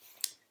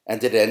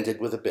 And it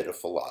ended with a bit of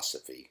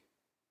philosophy.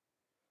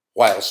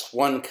 Whilst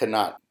one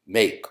cannot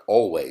make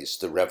always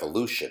the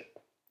revolution,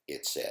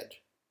 it said,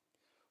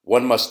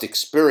 one must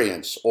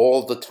experience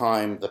all the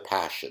time the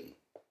passion,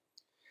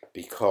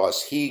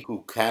 because he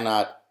who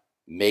cannot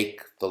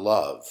make the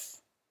love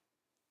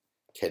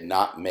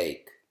cannot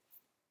make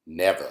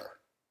never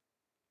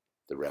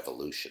the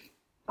revolution.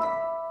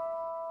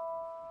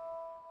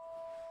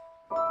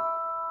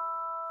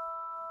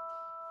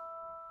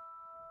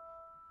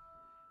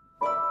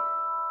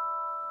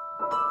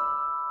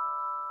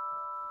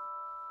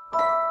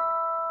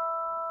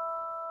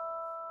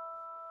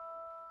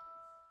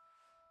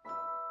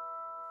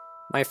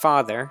 My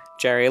father,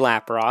 Jerry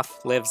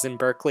Laparoff, lives in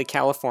Berkeley,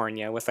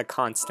 California with a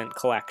constant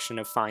collection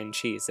of fine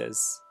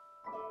cheeses.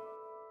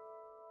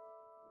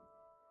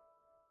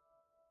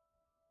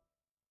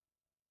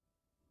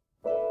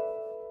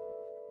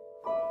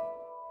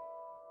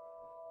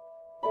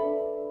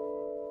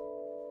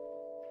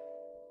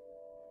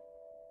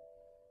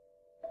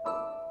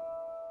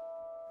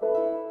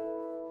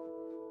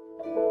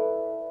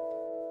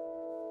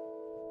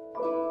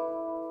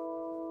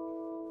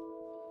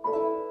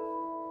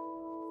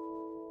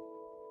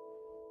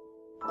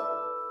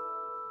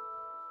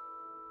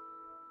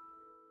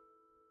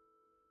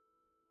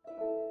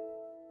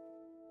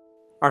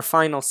 Our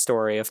final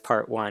story of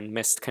Part 1,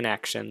 Missed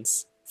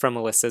Connections, from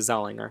Alyssa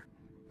Zellinger.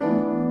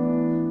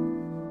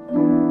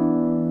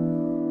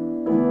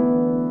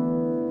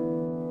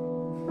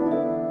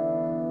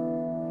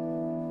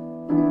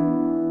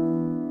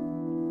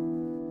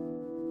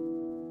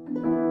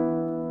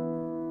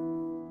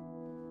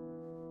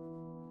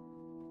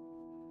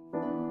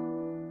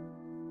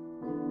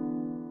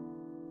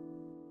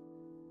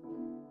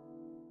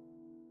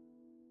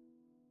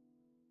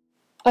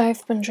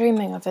 I've been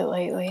dreaming of it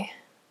lately.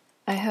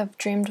 I have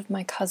dreamed of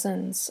my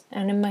cousins,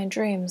 and in my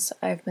dreams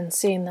I've been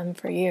seeing them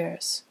for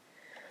years.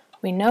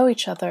 We know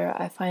each other,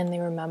 I finally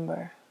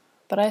remember,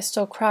 but I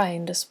still cry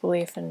in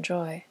disbelief and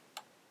joy.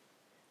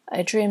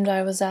 I dreamed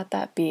I was at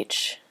that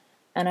beach,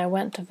 and I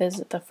went to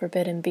visit the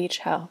forbidden beach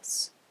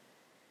house.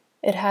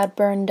 It had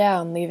burned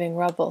down, leaving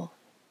rubble.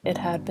 It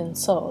had been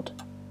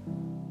sold.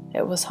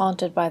 It was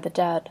haunted by the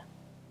dead.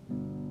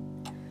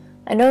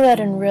 I know that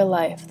in real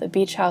life, the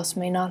beach house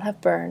may not have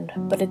burned,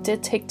 but it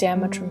did take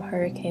damage from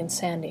Hurricane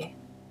Sandy.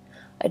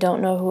 I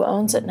don't know who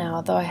owns it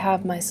now, though I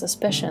have my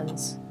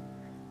suspicions.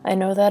 I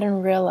know that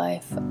in real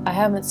life, I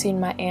haven't seen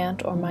my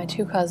aunt or my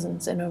 2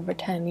 cousins in over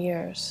 10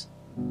 years.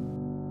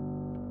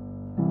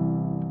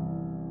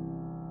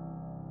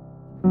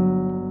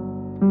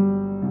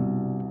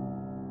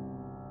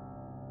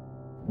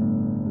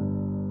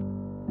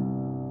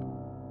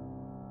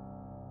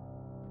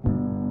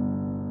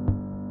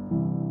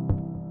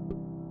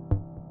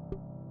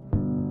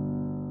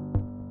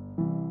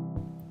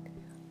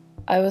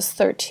 I was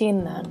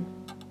 13 then.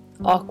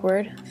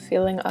 Awkward,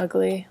 feeling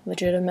ugly,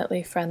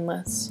 legitimately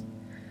friendless.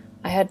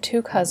 I had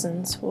 2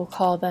 cousins, we'll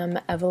call them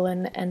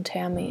Evelyn and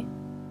Tammy.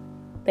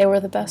 They were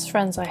the best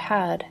friends I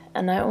had,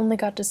 and I only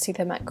got to see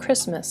them at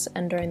Christmas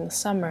and during the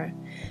summer,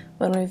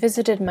 when we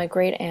visited my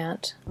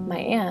great-aunt, my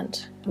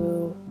aunt,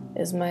 who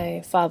is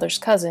my father's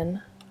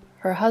cousin,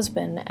 her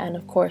husband, and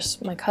of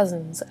course my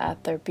cousins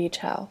at their beach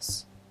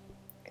house.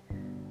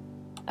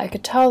 I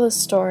could tell this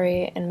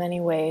story in many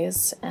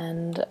ways,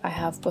 and I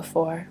have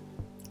before.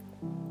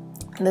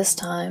 This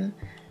time,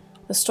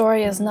 the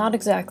story is not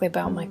exactly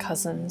about my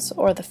cousins,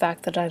 or the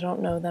fact that I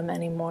don't know them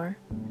anymore,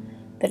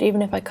 that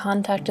even if I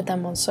contacted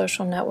them on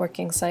social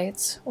networking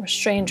sites, we're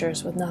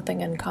strangers with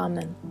nothing in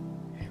common.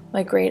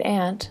 My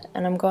great-aunt,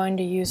 and I'm going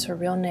to use her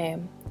real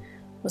name,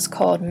 was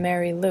called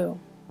Mary Lou.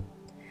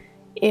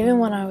 Even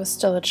when I was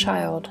still a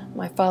child,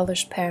 my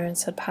father's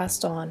parents had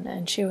passed on,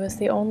 and she was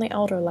the only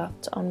elder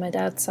left on my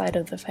dad's side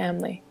of the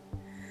family.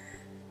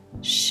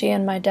 She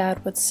and my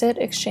dad would sit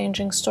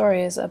exchanging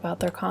stories about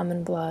their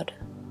common blood.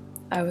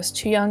 I was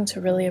too young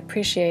to really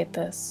appreciate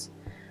this.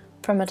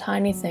 from a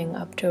tiny thing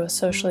up to a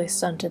socially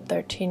stunted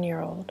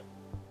 13-year-old.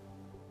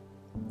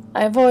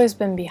 I have always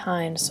been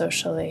behind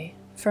socially.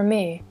 For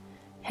me,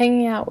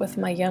 hanging out with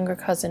my younger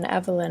cousin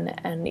Evelyn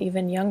and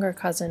even younger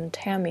cousin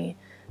Tammy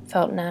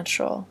felt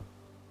natural.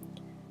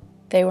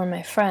 They were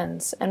my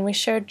friends, and we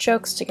shared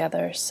jokes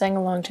together, sang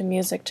along to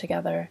music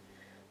together,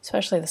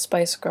 especially the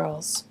Spice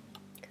Girls.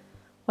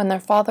 When their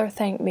father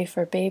thanked me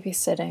for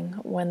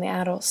babysitting when the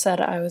adult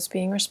said I was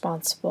being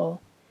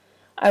responsible,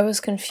 I was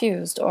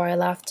confused or I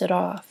laughed it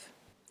off.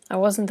 I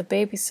wasn't the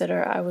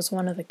babysitter, I was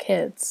one of the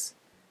kids.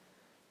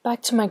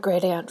 Back to my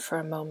great aunt for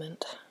a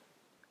moment.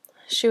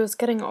 She was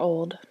getting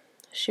old.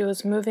 She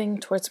was moving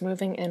towards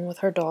moving in with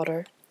her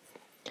daughter,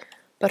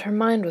 but her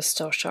mind was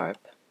still sharp.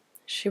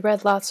 She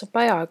read lots of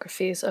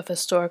biographies of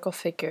historical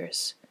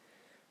figures.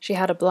 She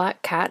had a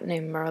black cat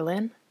named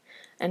Merlin,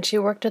 and she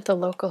worked at the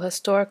local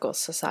historical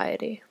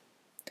society.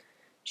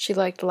 She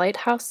liked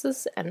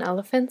lighthouses and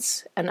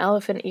elephants and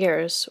elephant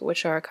ears,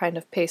 which are a kind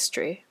of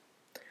pastry.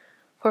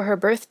 For her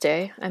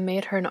birthday, I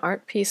made her an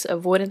art piece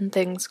of wooden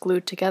things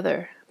glued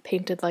together,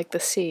 painted like the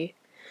sea,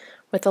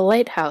 with a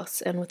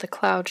lighthouse and with a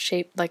cloud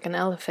shaped like an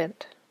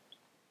elephant.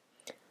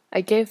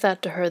 I gave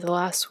that to her the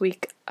last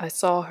week I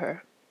saw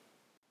her.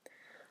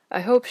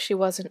 I hope she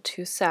wasn't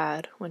too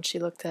sad when she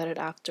looked at it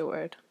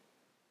afterward.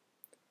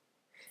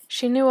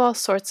 She knew all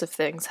sorts of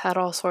things, had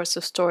all sorts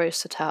of stories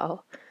to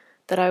tell,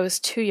 that I was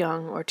too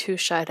young or too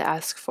shy to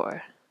ask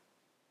for.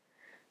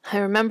 I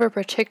remember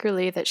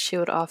particularly that she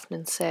would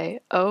often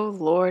say, "Oh,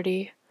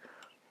 Lordy."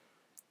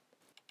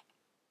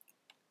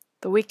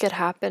 The week it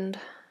happened,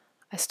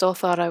 I still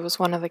thought I was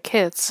one of the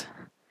kids.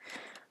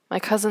 My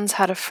cousins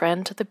had a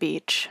friend to the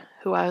beach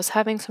who I was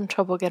having some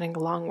trouble getting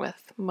along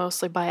with,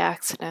 mostly by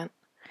accident.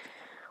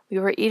 We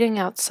were eating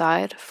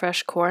outside,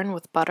 fresh corn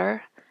with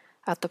butter,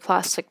 at the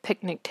plastic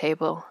picnic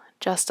table,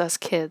 just us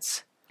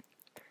kids.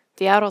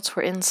 The adults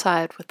were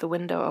inside with the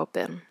window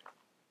open.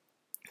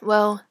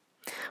 Well,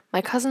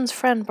 my cousin's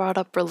friend brought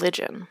up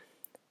religion.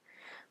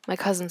 My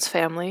cousin's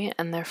family,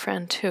 and their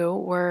friend too,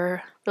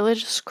 were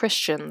religious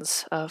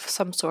Christians of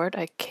some sort,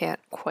 I can't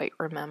quite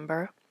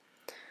remember.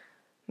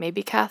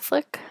 Maybe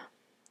Catholic?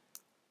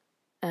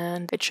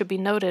 And it should be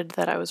noted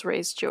that I was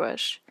raised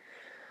Jewish.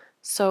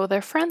 So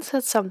their friend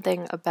said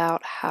something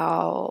about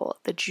how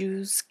the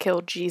Jews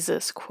killed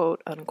Jesus,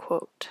 quote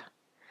unquote.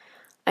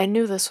 I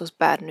knew this was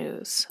bad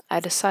news. I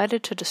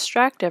decided to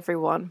distract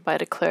everyone by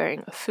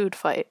declaring a food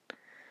fight.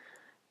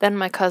 Then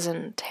my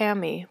cousin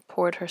Tammy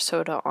poured her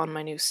soda on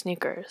my new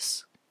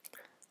sneakers.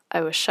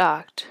 I was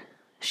shocked.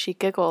 She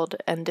giggled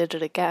and did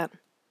it again.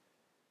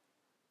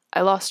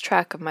 I lost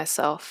track of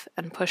myself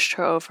and pushed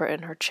her over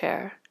in her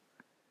chair.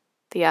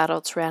 The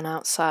adults ran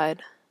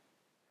outside.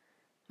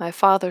 My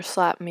father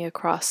slapped me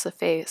across the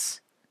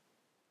face.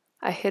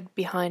 I hid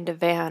behind a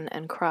van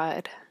and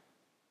cried.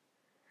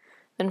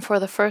 Then for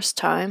the first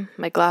time,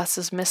 my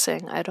glasses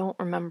missing, I don't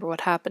remember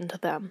what happened to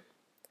them.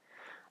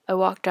 I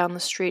walked down the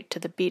street to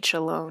the beach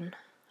alone.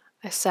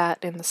 I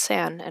sat in the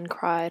sand and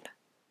cried.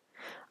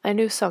 I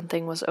knew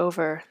something was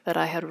over, that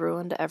I had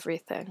ruined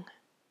everything.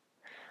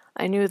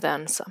 I knew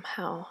then,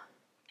 somehow.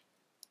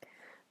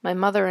 My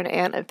mother and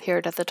aunt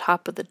appeared at the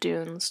top of the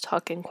dunes,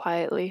 talking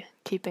quietly,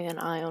 keeping an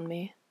eye on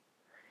me.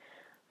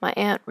 My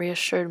aunt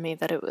reassured me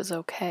that it was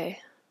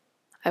okay.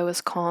 I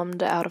was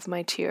calmed out of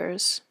my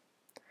tears.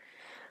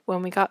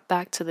 When we got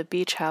back to the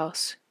beach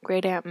house,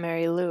 Great Aunt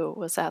Mary Lou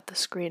was at the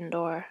screen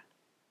door.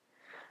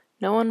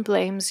 "No one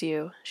blames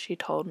you," she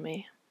told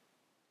me.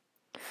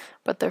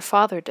 But their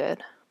father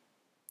did.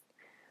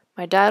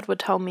 My dad would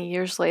tell me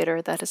years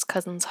later that his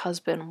cousin's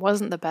husband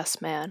wasn't the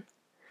best man,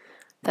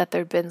 that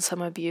there'd been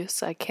some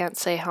abuse, I can't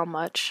say how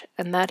much,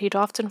 and that he'd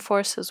often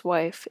force his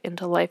wife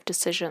into life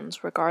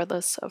decisions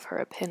regardless of her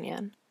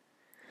opinion,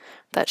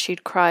 that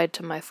she'd cried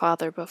to my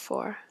father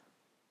before.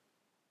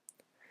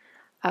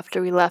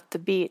 After we left the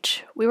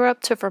beach, we were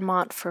up to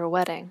Vermont for a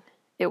wedding.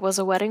 It was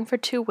a wedding for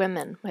 2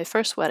 women, my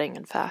first wedding,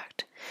 in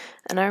fact,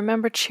 and I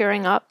remember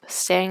cheering up,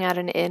 staying at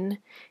an inn,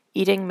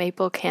 eating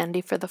maple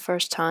candy for the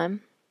first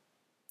time.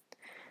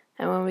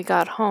 And when we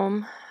got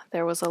home,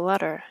 there was a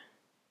letter.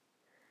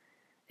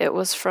 It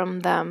was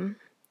from them,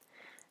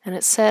 and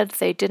it said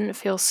they didn't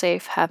feel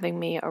safe having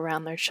me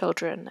around their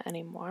children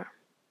anymore.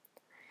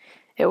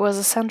 It was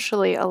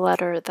essentially a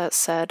letter that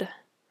said,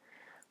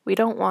 "We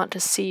don't want to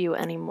see you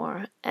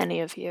anymore, any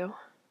of you."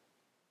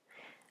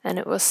 And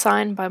it was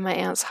signed by my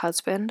aunt's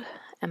husband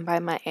and by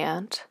my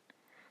aunt,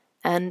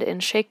 and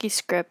in shaky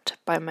script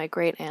by my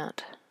great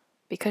aunt,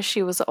 because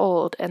she was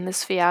old and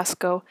this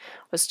fiasco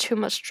was too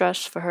much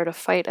stress for her to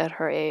fight at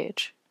her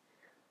age.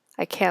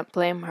 I can't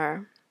blame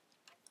her.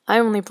 I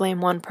only blame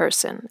one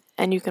person,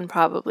 and you can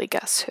probably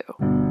guess who.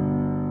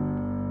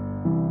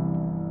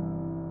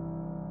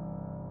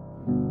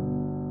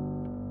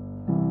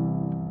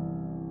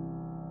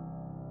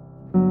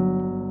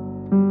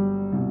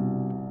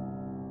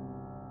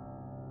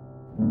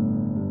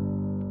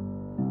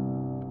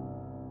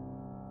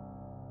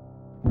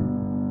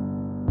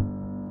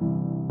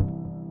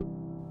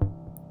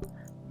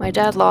 My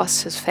dad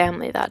lost his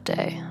family that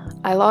day.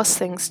 I lost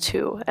things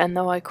too, and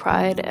though I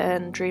cried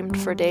and dreamed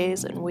for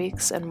days and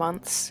weeks and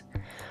months,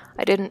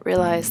 I didn't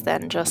realize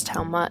then just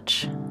how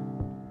much.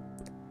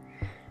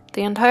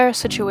 The entire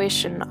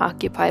situation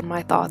occupied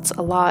my thoughts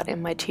a lot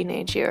in my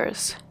teenage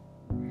years.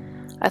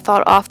 I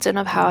thought often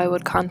of how I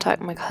would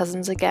contact my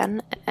cousins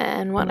again,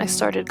 and when I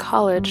started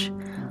college,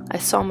 I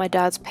saw my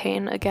dad's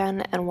pain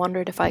again and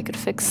wondered if I could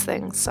fix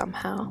things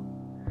somehow.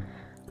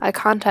 I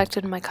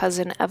contacted my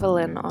cousin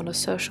Evelyn on a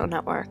social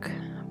network,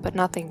 but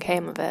nothing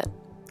came of it.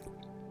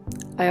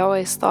 I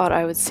always thought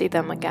I would see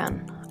them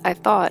again. I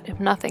thought, if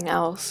nothing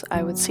else,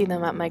 I would see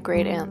them at my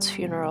great-aunt's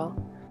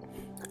funeral.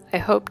 I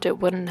hoped it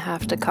wouldn't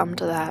have to come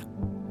to that.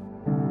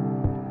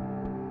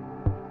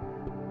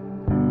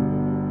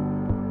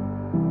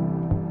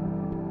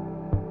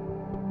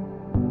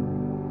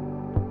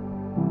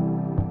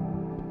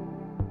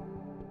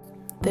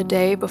 The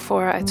day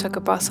before I took a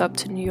bus up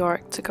to New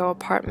York to go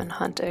apartment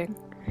hunting,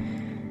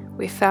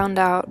 we found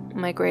out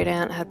my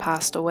great-aunt had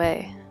passed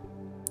away,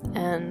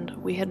 and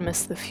we had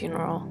missed the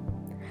funeral.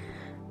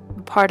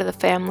 Part of the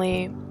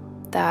family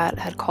that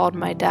had called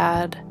my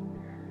dad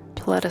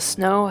to let us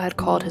know had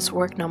called his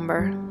work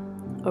number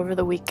over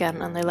the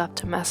weekend, and they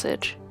left a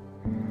message.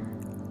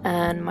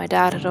 And my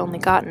dad had only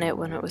gotten it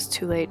when it was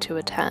too late to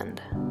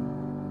attend.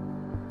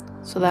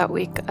 So that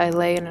week I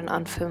lay in an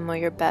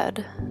unfamiliar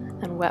bed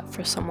and wept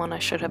for someone I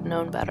should have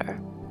known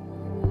better.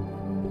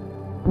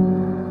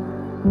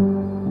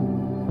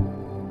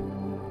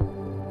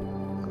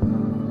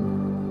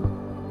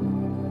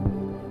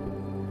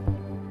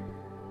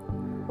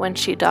 When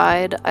she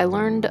died, I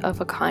learned of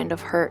a kind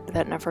of hurt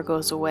that never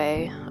goes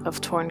away, of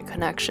torn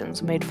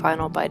connections made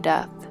final by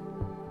death.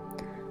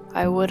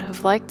 I would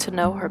have liked to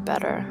know her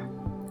better,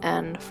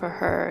 and for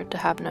her to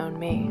have known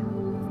me.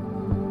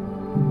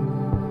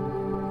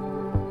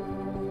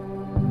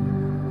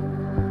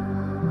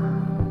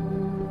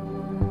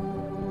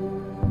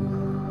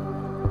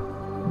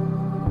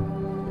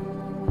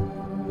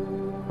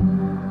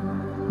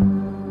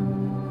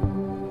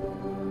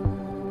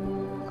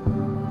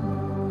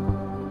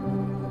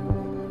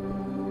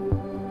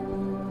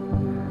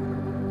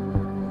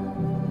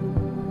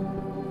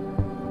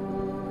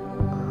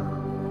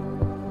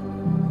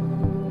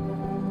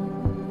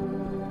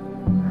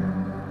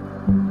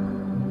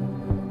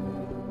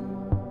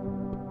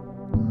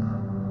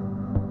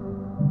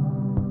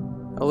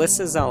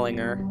 Alyssa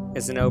Zullinger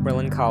is an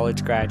Oberlin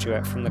College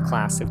graduate from the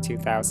class of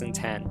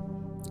 2010.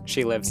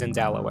 She lives in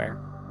Delaware.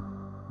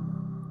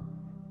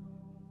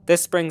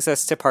 This brings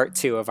us to part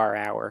 2 of our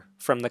hour,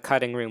 From the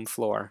Cutting Room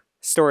Floor,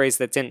 stories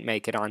that didn't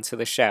make it onto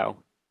the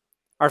show.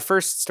 Our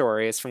first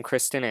story is from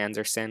Kristen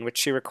Anderson, which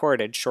she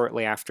recorded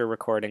shortly after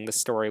recording the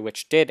story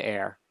which did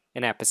air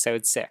in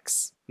episode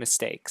 6,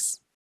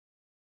 Mistakes.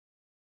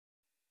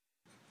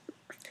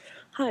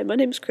 Hi, my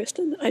name's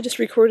Kristen. I just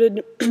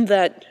recorded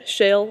that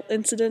shale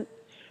incident,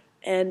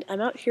 and I'm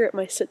out here at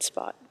my sit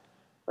spot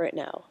right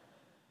now.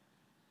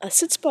 A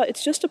sit spot,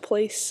 it's just a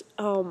place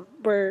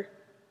where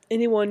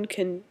anyone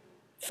can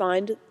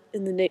find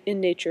in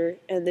nature,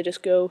 and they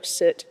just go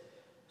sit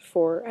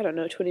for,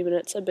 20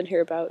 minutes. I've been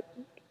here about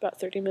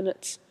 30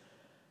 minutes,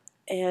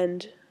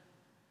 and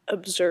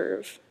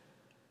observe.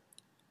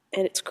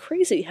 And it's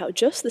crazy how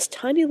just this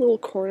tiny little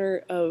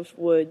corner of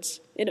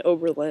woods in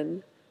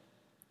Oberlin,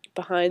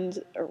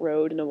 behind a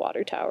road and a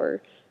water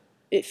tower,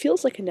 it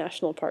feels like a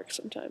national park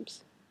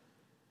sometimes.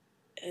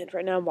 And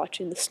right now I'm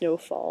watching the snow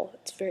fall.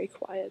 It's very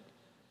quiet.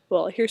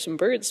 Well, I hear some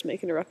birds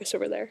making a ruckus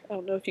over there. I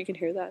don't know if you can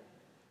hear that.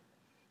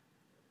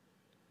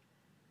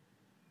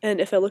 And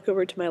if I look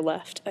over to my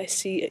left, I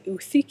see a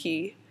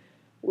uthiki,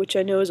 which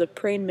I know is a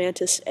praying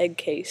mantis egg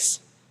case.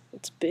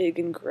 It's big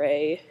and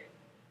gray,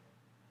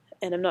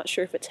 and I'm not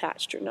sure if it's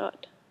hatched or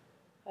not.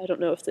 I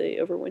don't know if they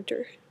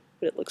overwinter,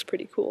 but it looks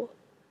pretty cool.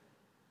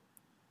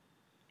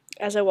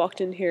 As I walked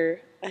in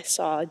here, I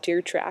saw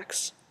deer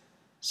tracks,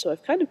 so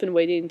I've kind of been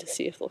waiting to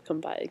see if they'll come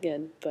by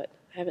again, but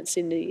I haven't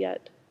seen any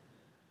yet.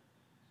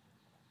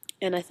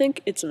 And I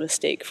think it's a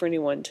mistake for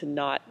anyone to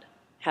not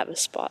have a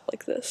spot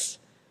like this.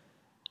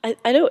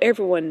 I know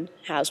everyone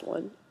has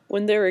one.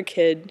 When they were a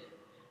kid,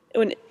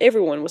 when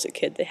everyone was a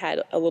kid, they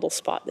had a little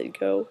spot they'd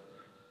go.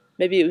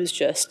 Maybe it was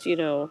just,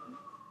 a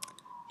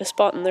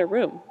spot in their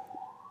room,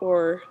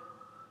 or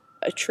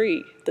a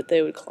tree that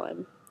they would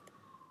climb.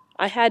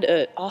 I had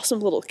an awesome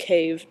little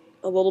cave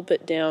a little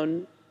bit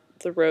down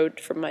the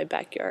road from my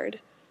backyard,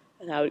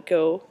 and I would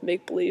go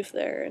make believe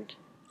there and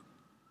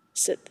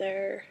sit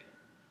there,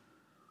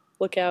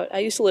 look out. I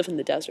used to live in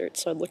the desert,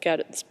 so I'd look out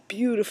at this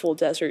beautiful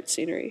desert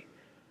scenery.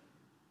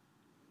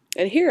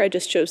 And here I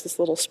just chose this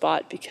little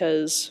spot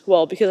because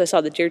I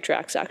saw the deer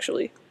tracks,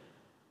 actually.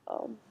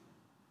 And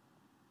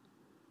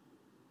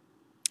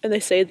they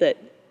say that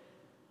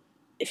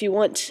if you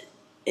want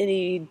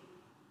any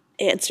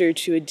answer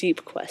to a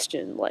deep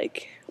question,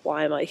 like,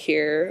 why am I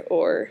here,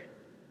 or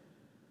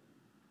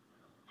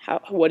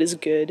what is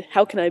good,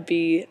 how can I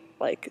be,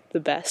 like, the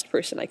best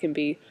person I can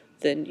be,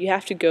 then you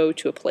have to go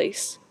to a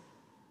place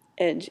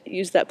and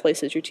use that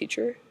place as your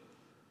teacher,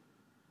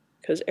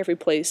 because every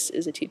place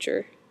is a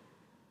teacher.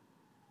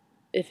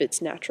 if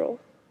it's natural.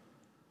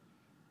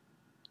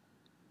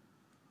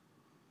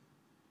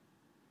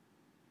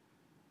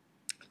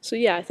 So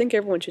yeah, I think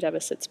everyone should have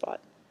a sit spot.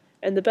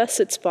 And the best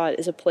sit spot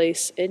is a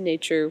place in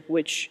nature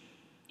which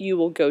you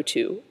will go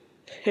to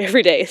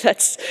every day.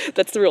 That's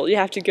the rule. You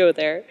have to go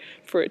there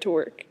for it to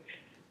work.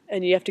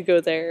 And you have to go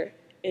there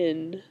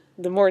in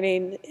the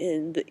morning,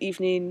 in the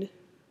evening,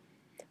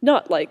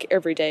 not like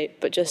every day,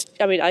 but just,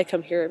 I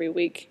come here every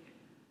week,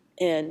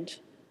 and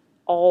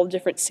all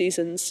different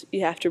seasons,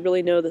 you have to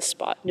really know the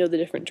spot, know the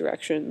different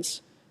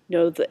directions,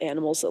 know the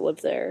animals that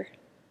live there,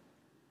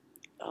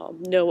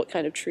 know what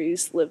kind of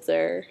trees live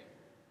there,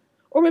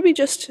 or maybe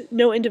just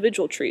know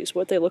individual trees,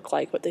 what they look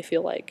like, what they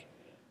feel like.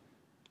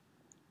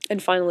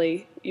 And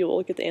finally, you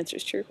will get the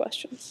answers to your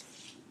questions.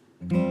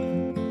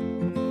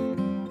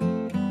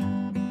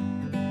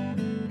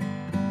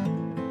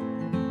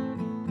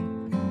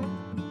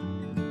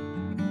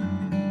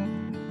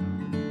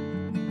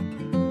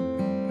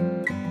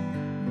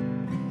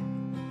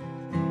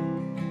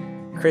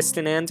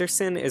 Kristen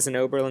Anderson is an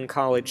Oberlin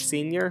College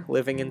senior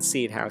living in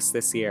Seed House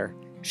this year.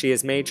 She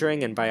is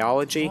majoring in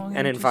biology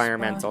and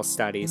environmental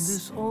studies.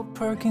 This old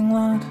parking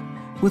lot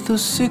with a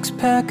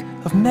six-pack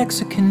of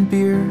Mexican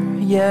beer.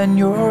 Yeah, and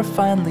you're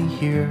finally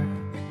here.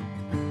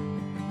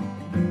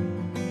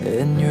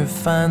 And you're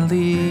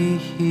finally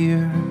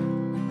here.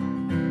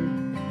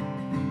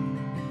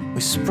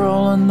 We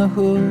sprawl on the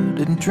hood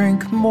and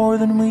drink more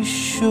than we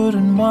should,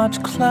 and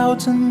watch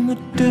clouds in the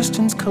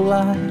distance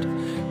collide,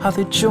 how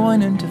they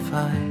join and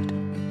divide.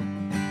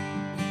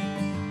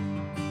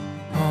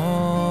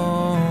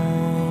 Oh,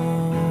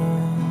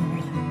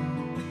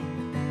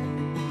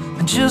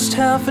 in just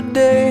half a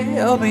day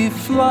I'll be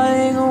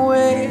flying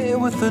away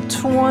with the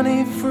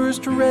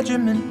 21st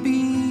Regiment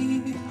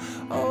B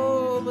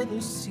over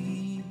the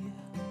sea.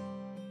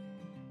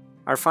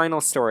 Our final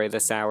story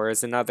this hour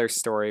is another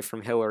story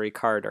from Hillary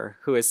Carter,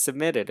 who has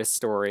submitted a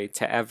story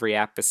to every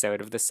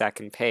episode of The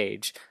Second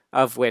Page,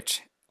 of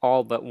which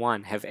all but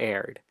one have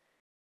aired.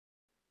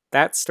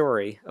 That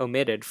story,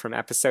 omitted from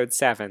episode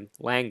 7,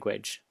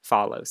 Language,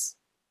 follows.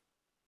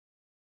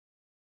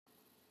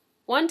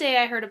 One day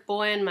I heard a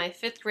boy in my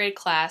 5th grade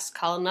class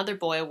call another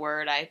boy a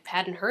word I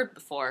hadn't heard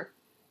before.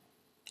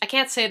 I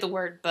can't say the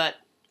word, but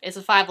it's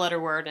a 5-letter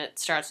word and it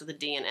starts with a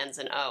D and ends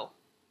in O.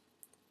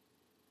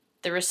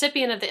 The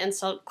recipient of the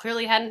insult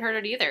clearly hadn't heard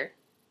it either.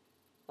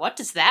 What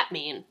does that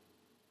mean?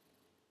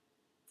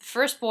 The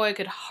first boy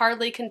could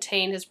hardly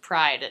contain his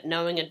pride at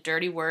knowing a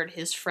dirty word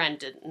his friend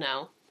didn't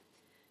know.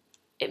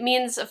 It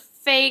means a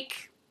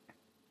fake,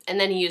 and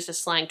then he used a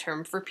slang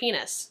term for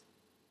penis.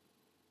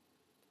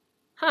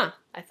 Huh,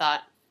 I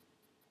thought.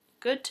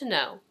 Good to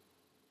know.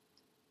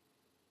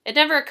 It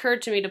never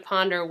occurred to me to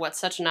ponder what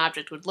such an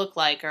object would look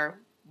like or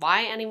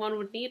why anyone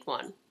would need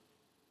one.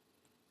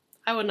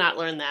 I would not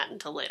learn that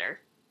until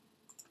later.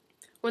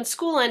 When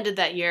school ended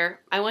that year,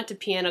 I went to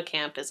piano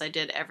camp as I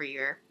did every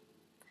year.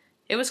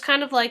 It was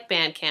kind of like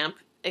band camp,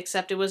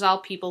 except it was all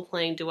people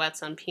playing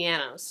duets on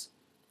pianos.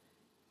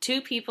 2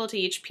 people to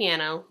each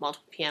piano,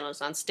 multiple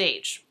pianos on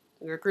stage.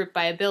 We were grouped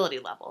by ability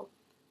level.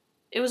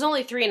 It was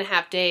only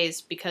 3.5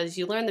 days because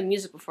you learned the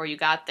music before you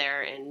got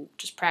there and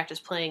just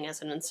practiced playing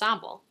as an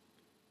ensemble.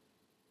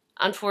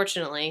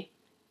 Unfortunately,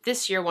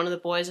 this year one of the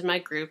boys in my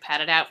group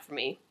had it out for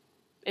me.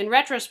 In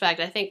retrospect,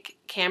 I think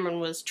Cameron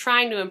was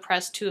trying to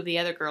impress 2 of the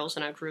other girls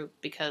in our group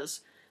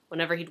because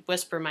whenever he'd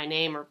whisper my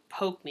name or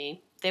poke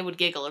me, they would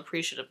giggle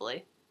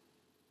appreciatively.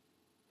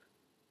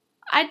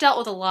 I dealt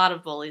with a lot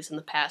of bullies in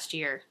the past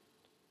year.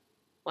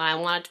 When I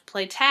wanted to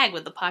play tag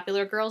with the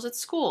popular girls at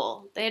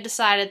school, they had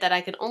decided that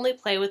I could only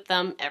play with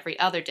them every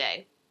other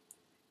day.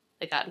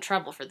 I got in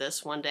trouble for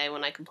this one day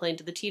when I complained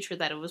to the teacher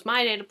that it was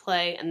my day to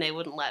play and they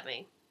wouldn't let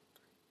me.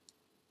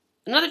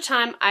 Another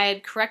time, I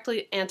had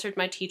correctly answered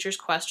my teacher's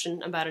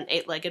question about an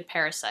 8-legged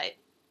parasite.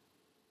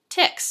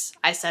 Ticks,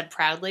 I said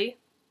proudly.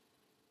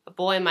 A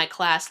boy in my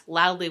class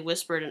loudly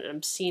whispered an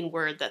obscene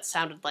word that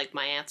sounded like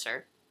my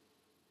answer.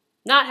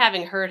 Not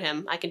having heard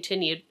him, I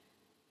continued,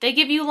 "They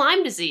give you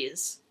Lyme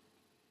disease."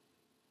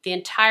 The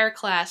entire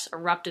class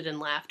erupted in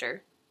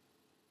laughter.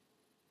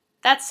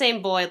 That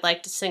same boy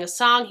liked to sing a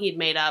song he'd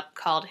made up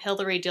called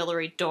Hillary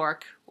Dillery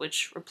Dork,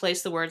 which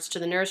replaced the words to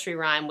the nursery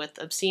rhyme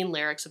with obscene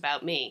lyrics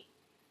about me.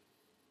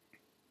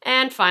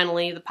 And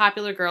finally, the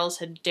popular girls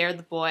had dared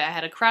the boy I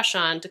had a crush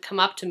on to come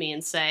up to me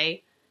and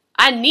say,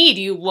 "I need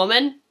you,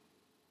 woman,"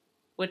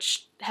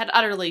 which had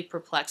utterly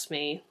perplexed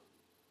me.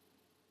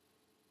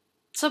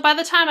 So by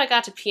the time I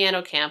got to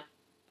piano camp,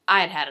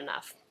 I had had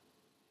enough.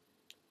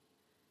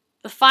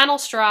 The final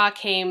straw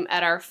came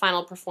at our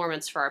final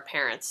performance for our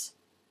parents.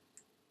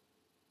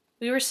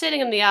 We were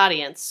sitting in the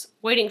audience,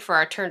 waiting for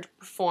our turn to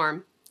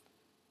perform,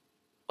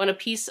 when a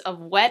piece of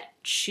wet,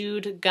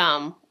 chewed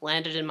gum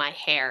landed in my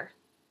hair.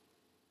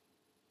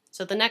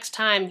 So the next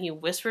time he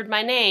whispered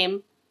my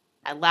name,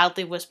 I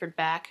loudly whispered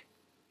back,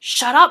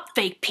 "Shut up,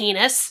 fake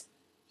penis!"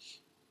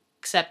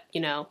 Except,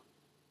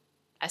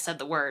 I said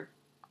the word.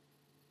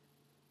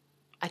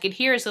 I could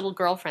hear his little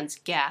girlfriend's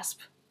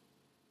gasp.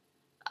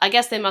 I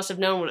guess they must have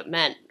known what it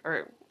meant,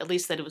 or at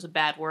least that it was a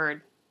bad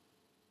word.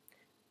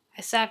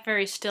 I sat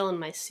very still in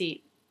my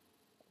seat,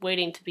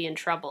 waiting to be in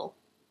trouble.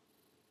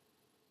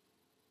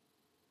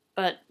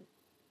 But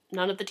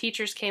none of the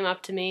teachers came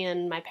up to me,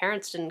 and my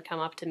parents didn't come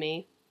up to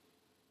me.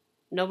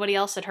 Nobody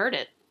else had heard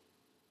it.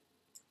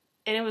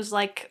 And it was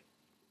like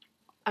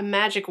a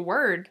magic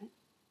word.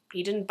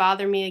 He didn't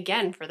bother me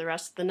again for the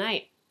rest of the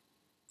night.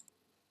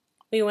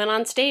 We went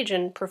on stage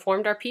and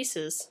performed our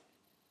pieces.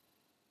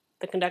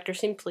 The conductor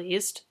seemed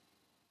pleased.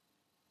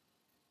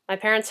 My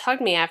parents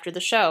hugged me after the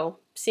show,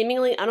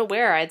 seemingly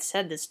unaware I'd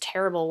said this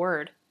terrible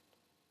word.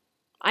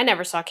 I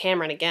never saw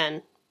Cameron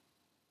again.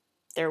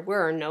 There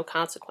were no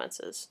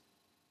consequences.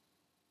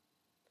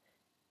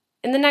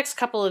 In the next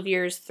couple of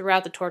years,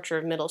 throughout the torture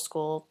of middle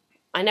school,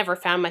 I never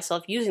found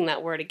myself using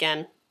that word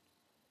again.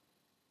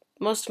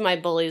 Most of my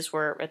bullies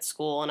were at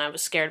school, and I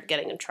was scared of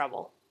getting in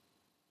trouble.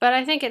 But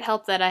I think it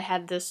helped that I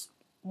had this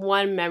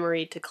one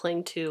memory to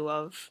cling to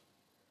of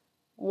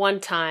one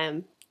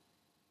time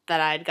that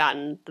I'd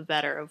gotten the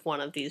better of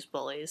one of these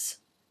bullies.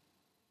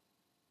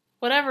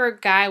 Whatever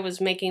guy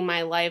was making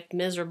my life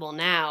miserable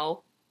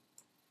now,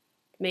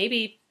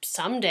 maybe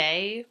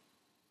someday,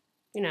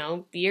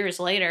 years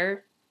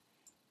later,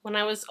 when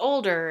I was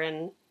older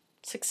and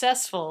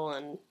successful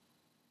and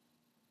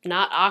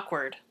not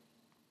awkward,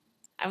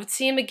 I would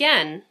see him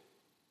again,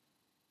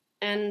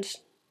 and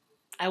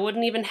I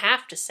wouldn't even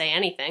have to say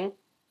anything.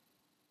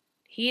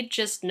 He'd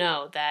just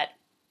know that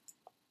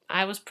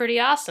I was pretty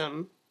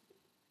awesome,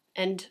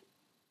 and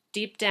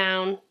deep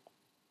down,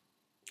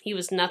 he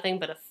was nothing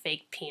but a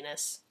fake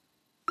penis.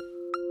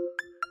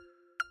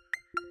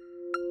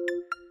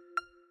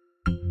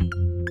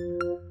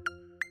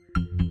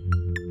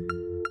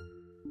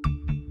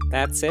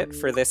 That's it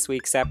for this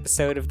week's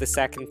episode of The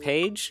Second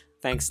Page.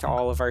 Thanks to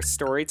all of our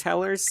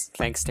storytellers.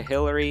 Thanks to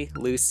Hillary,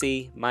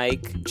 Lucy,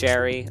 Mike,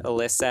 Jerry,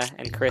 Alyssa,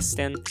 and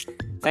Kristen.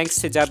 Thanks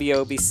to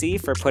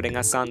WOBC for putting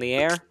us on the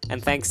air,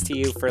 and thanks to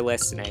you for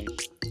listening.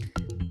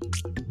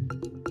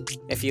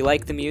 If you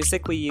like the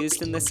music we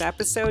used in this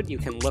episode, you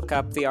can look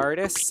up the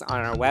artists on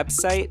our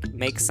website,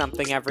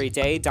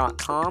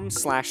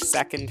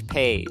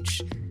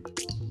 makesomething.everyday.com/secondpage.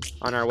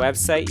 On our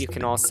website, you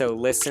can also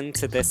listen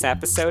to this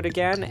episode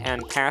again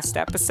and past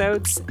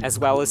episodes, as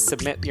well as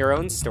submit your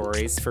own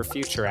stories for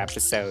future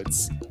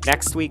episodes.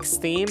 Next week's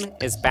theme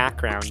is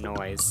background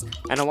noise,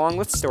 and along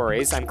with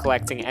stories, I'm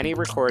collecting any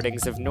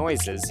recordings of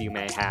noises you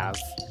may have.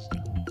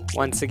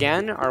 Once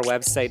again, our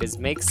website is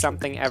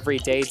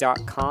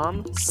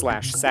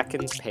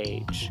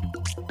makesomething.everyday.com/secondpage.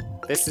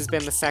 This has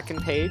been The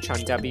Second Page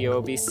on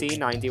WOBC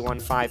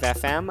 91.5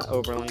 FM,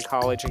 Oberlin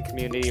College and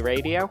Community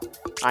Radio.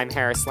 I'm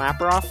Harris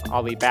Laparoff.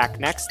 I'll be back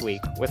next week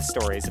with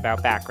stories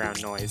about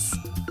background noise.